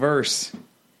opening verse.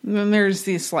 And then there's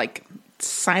this like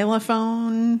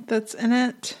xylophone that's in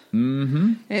it.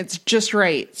 Mm-hmm. It's just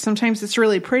right. Sometimes it's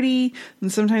really pretty, and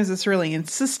sometimes it's really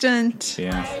insistent.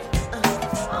 Yeah.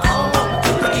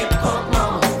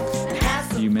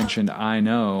 You mentioned I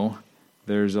Know.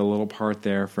 There's a little part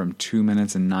there from 2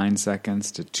 minutes and 9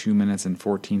 seconds to 2 minutes and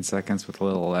 14 seconds with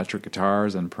little electric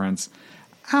guitars and Prince,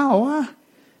 ow.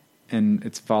 And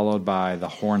it's followed by the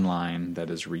horn line that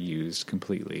is reused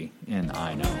completely in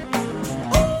I Know.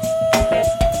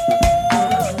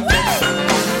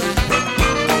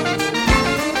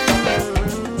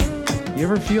 You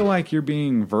ever feel like you're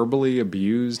being verbally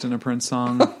abused in a Prince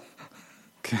song?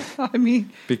 I mean,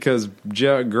 because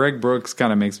Greg Brooks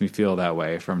kind of makes me feel that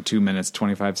way from 2 minutes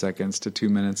 25 seconds to 2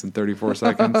 minutes and 34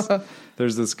 seconds.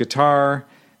 There's this guitar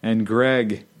and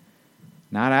Greg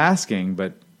not asking,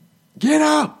 but get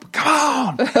up, come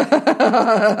on.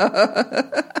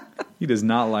 He does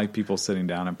not like people sitting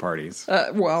down at parties.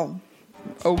 Well,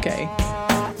 okay.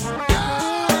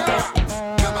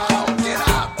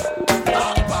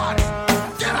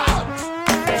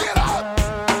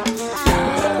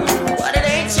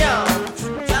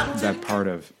 Part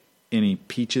of Any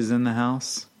Peaches in the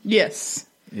House? Yes.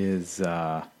 Is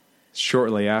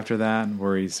shortly after that,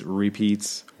 where he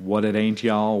repeats, what it ain't,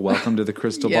 y'all. Welcome to the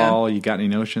crystal ball. You got any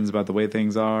notions about the way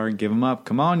things are? Give them up.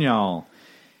 Come on, y'all.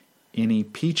 Any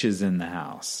peaches in the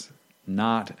house.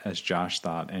 Not, as Josh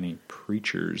thought, any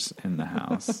preachers in the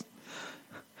house.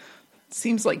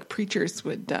 Seems like preachers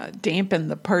would dampen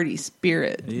the party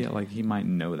spirit. Yeah, like he might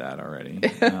know that already.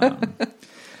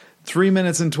 3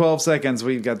 minutes and 12 seconds,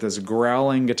 we've got this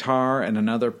growling guitar and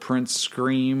another Prince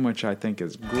scream, which I think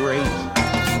is great.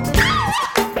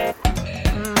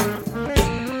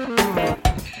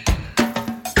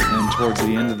 And towards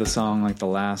the end of the song, like the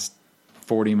last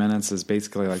 40 minutes is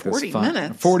basically like 40 this fun...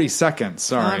 minutes? 40 seconds,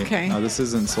 sorry. Okay. No, this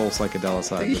isn't Soul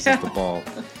Psychedelicide, this is the ball.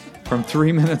 From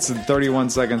 3 minutes and 31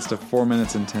 seconds to 4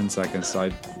 minutes and 10 seconds, so I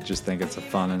just think it's a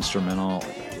fun instrumental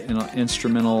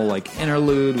like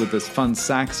interlude with this fun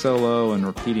sax solo and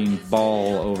repeating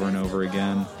ball over and over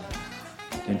again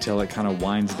until it kind of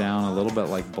winds down a little bit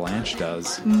like Blanche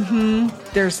does. Mm-hmm.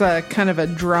 There's a kind of a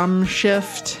drum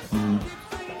shift.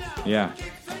 Mm-hmm. Yeah.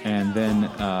 And then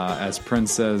as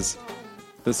Prince says,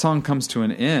 the song comes to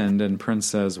an end and Prince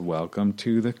says, welcome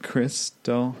to the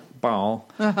crystal ball.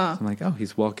 So I'm like, oh,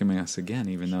 he's welcoming us again,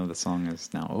 even though the song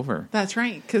is now over. That's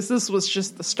right, because this was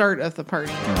just the start of the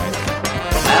party. Right.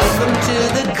 Welcome to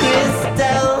the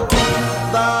crystal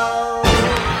ball.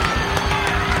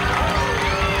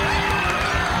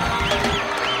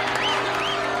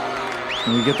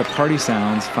 And we get the party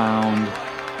sounds found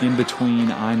in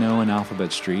between I Know and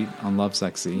Alphabet Street on Love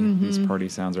Sexy. Mm-hmm. These party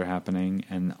sounds are happening.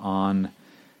 And on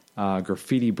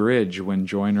Graffiti Bridge, when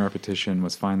Joy and Repetition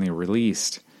was finally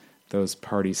released, those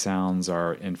party sounds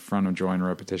are in front of Joy and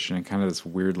Repetition and kind of this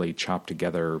weirdly chopped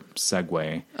together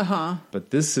segue. But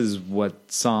this is what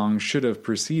song should have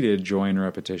preceded Joy and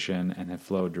Repetition and have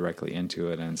flowed directly into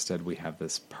it. And instead we have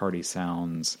this party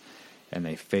sounds and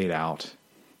they fade out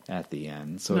at the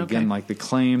end. So again, like the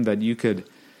claim that you could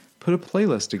put a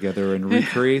playlist together and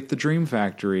recreate the Dream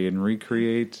Factory and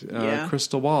recreate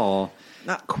Crystal Ball.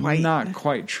 Not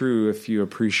quite true if you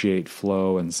appreciate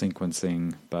flow and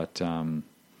sequencing, but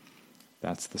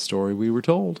that's the story we were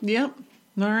told. Yep.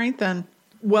 All right, then.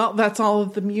 Well, that's all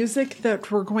of the music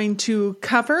that we're going to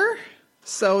cover.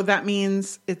 So that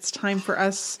means it's time for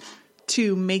us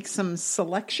to make some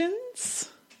selections.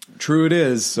 True it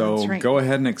is. So go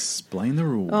ahead and explain the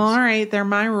rules. All right. They're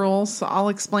my rules, so I'll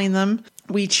explain them.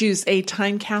 We choose a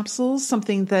time capsule,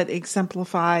 something that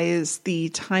exemplifies the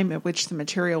time at which the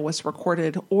material was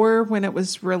recorded or when it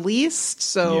was released.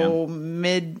 So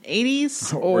mid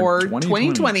 80s or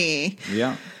 2020.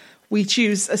 Yeah. We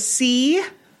choose a C,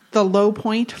 the low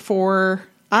point for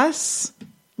us.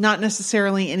 Not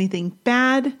necessarily anything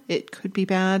bad. It could be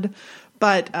bad,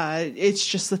 but it's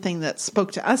just the thing that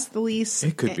spoke to us the least.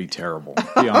 It could be terrible,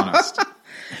 to be honest.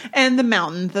 And the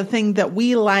mountain, the thing that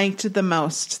we liked the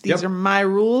most. These are my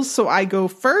rules, so I go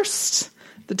first.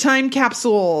 The time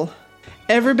capsule.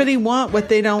 Everybody want what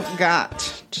they don't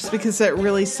got. Just because it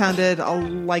really sounded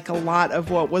like a lot of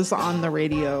what was on the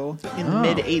radio in the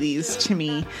mid-'80s to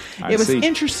me. It was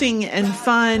interesting and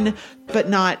fun, but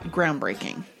not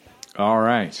groundbreaking. All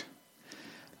right.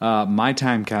 My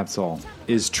time capsule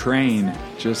is Train.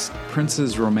 Just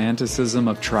Prince's romanticism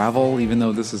of travel, even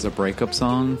though this is a breakup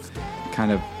song.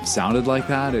 Kind of sounded like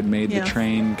that. It made the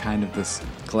train kind of this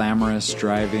glamorous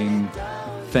driving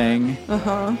thing.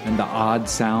 And the odd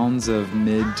sounds of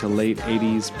mid to late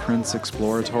 80s Prince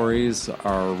exploratories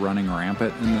are running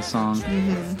rampant in the song.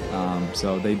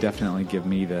 So they definitely give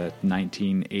me the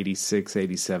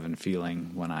 1986-87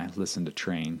 feeling when I listen to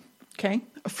Train. Okay.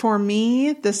 For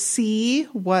me, the C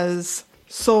was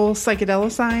Soul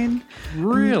Psychedelicide.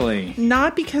 Really?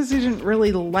 Not because I didn't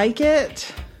really like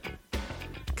it,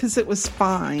 because it was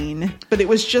fine, but it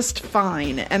was just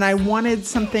fine. And I wanted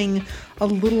something a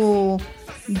little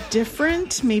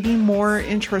different, maybe more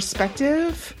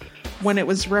introspective when it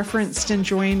was referenced in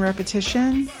Joy and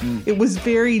Repetition. It was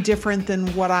very different than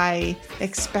what I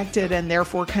expected and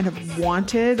therefore kind of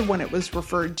wanted when it was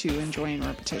referred to in Joy and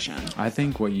Repetition. I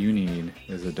think what you need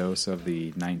is a dose of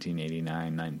the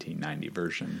 1989-1990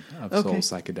 version of Soul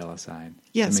Psychedelicide.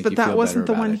 Yes, but that wasn't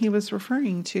the one he was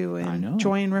referring to in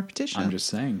Joy and Repetition. I'm just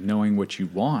saying, knowing what you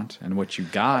want and what you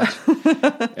got,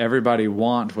 everybody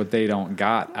want what they don't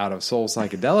got out of Soul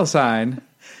Psychedelicide.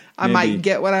 I might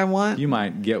get what I want. You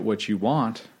might get what you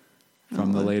want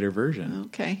from the later version.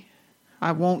 Okay.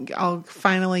 I'll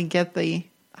finally get the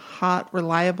hot,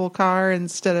 reliable car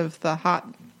instead of the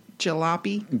hot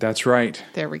jalopy. That's right.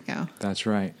 There we go. That's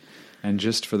right. And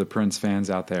just for the Prince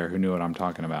fans out there who knew what I'm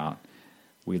talking about,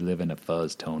 we live in a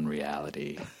fuzz tone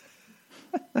reality.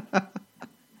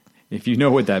 If you know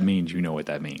what that means, you know what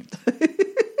that means. All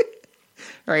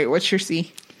right. What's your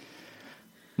C?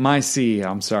 My C,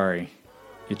 I'm sorry.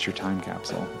 It's your time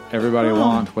capsule. Everybody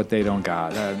want what they don't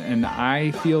got. And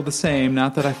I feel the same.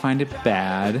 Not that I find it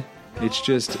bad. It's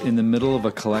just in the middle of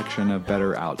a collection of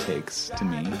better outtakes to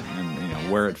me.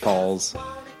 And, where it falls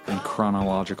in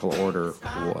chronological order,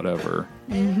 whatever,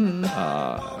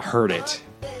 hurt it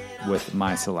with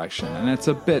my selection. And it's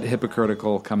a bit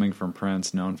hypocritical coming from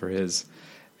Prince, known for his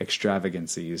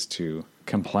extravagancies, to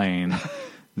complain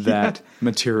that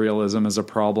materialism is a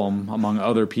problem among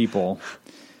other people.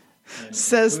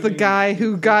 Says the guy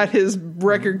who got his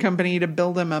record company to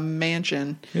build him a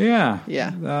mansion. Yeah.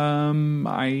 Yeah.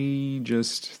 I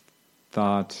just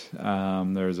thought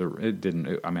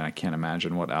I can't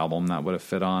imagine what album that would have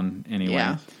fit on anyway.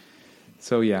 Yeah.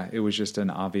 So yeah, it was just an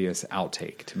obvious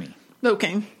outtake to me.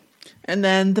 Okay. And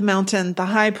then the mountain, the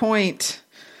high point.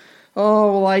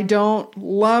 Oh, well, I don't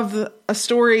love a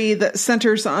story that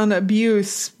centers on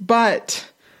abuse,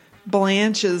 but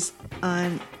Blanche is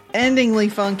unendingly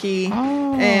funky,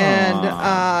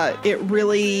 and it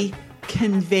really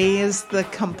conveys the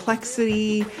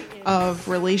complexity of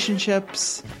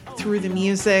relationships through the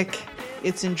music.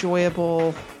 It's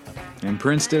enjoyable. And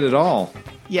Prince did it all.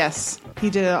 Yes, he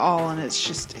did it all, and it's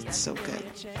so good.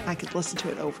 I could listen to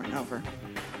it over and over.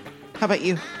 How about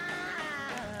you?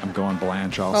 I'm going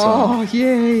Blanche also. Oh,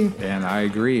 yay. And I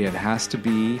agree. It has to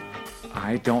be.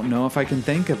 I don't know if I can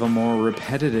think of a more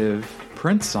repetitive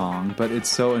Prince song, but it's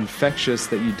so infectious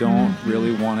that you don't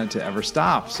really want it to ever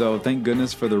stop. So thank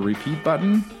goodness for the repeat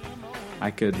button.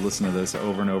 I could listen to this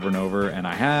over and over and over, and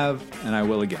I have, and I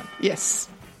will again. Yes,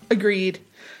 agreed.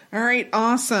 All right,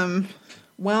 awesome.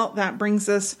 Well, that brings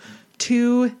us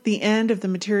to the end of the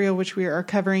material which we are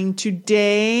covering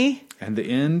today. And the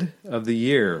end of the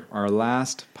year, our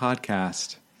last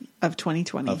podcast of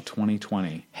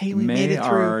 2020. Hey, we made it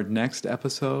through. May our next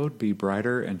episode be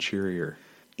brighter and cheerier.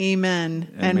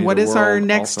 Amen. And what is our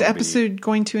next episode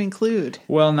going to include?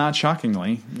 Well, not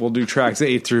shockingly, we'll do tracks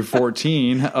 8 through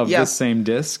 14 of this same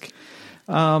disc,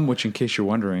 which, in case you're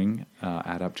wondering,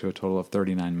 add up to a total of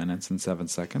 39 minutes and 7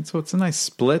 seconds. So it's a nice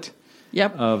split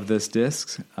of this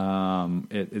disc.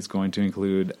 It is going to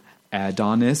include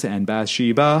Adonis and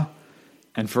Bathsheba,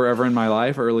 and Forever in My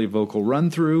Life, early vocal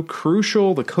run-through,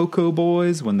 Crucial, the Cocoa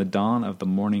Boys, When the Dawn of the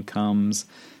Morning Comes,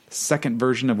 second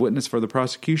version of Witness for the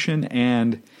Prosecution,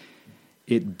 and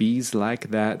It bees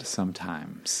like that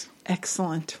sometimes.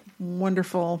 Excellent.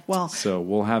 Wonderful. Well, so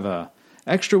we'll have a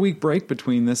extra week break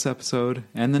between this episode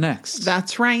and the next.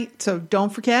 That's right. So don't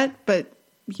forget, but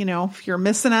if you're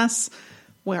missing us,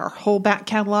 our whole back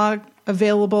catalog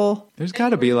available. There's got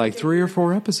to be like 3 or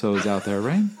 4 episodes out there,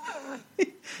 right?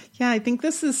 Yeah, I think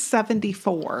this is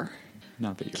 74.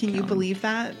 Not that Can you believe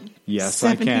that? Yes,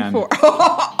 74. I can.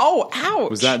 Oh, ouch.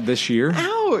 Was that this year?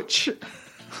 Ouch.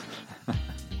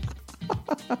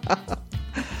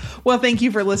 Well, thank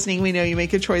you for listening. We know you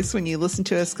make a choice when you listen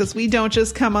to us because we don't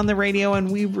just come on the radio,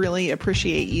 and we really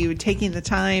appreciate you taking the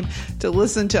time to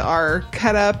listen to our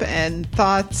cut up and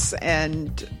thoughts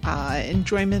and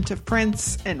enjoyment of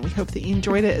Prince, and we hope that you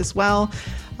enjoyed it as well.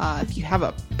 If you have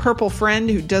a purple friend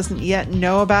who doesn't yet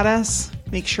know about us,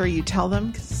 make sure you tell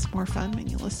them because it's more fun when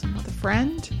you listen with a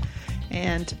friend.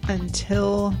 And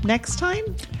until next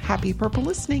time, happy purple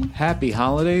listening. Happy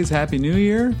holidays, happy new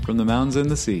year from the mountains and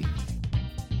the sea.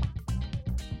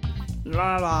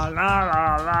 La la la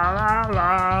la la la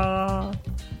la.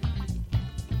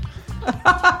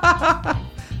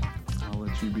 I'll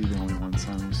let you be the only one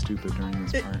sounding stupid during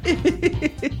this part.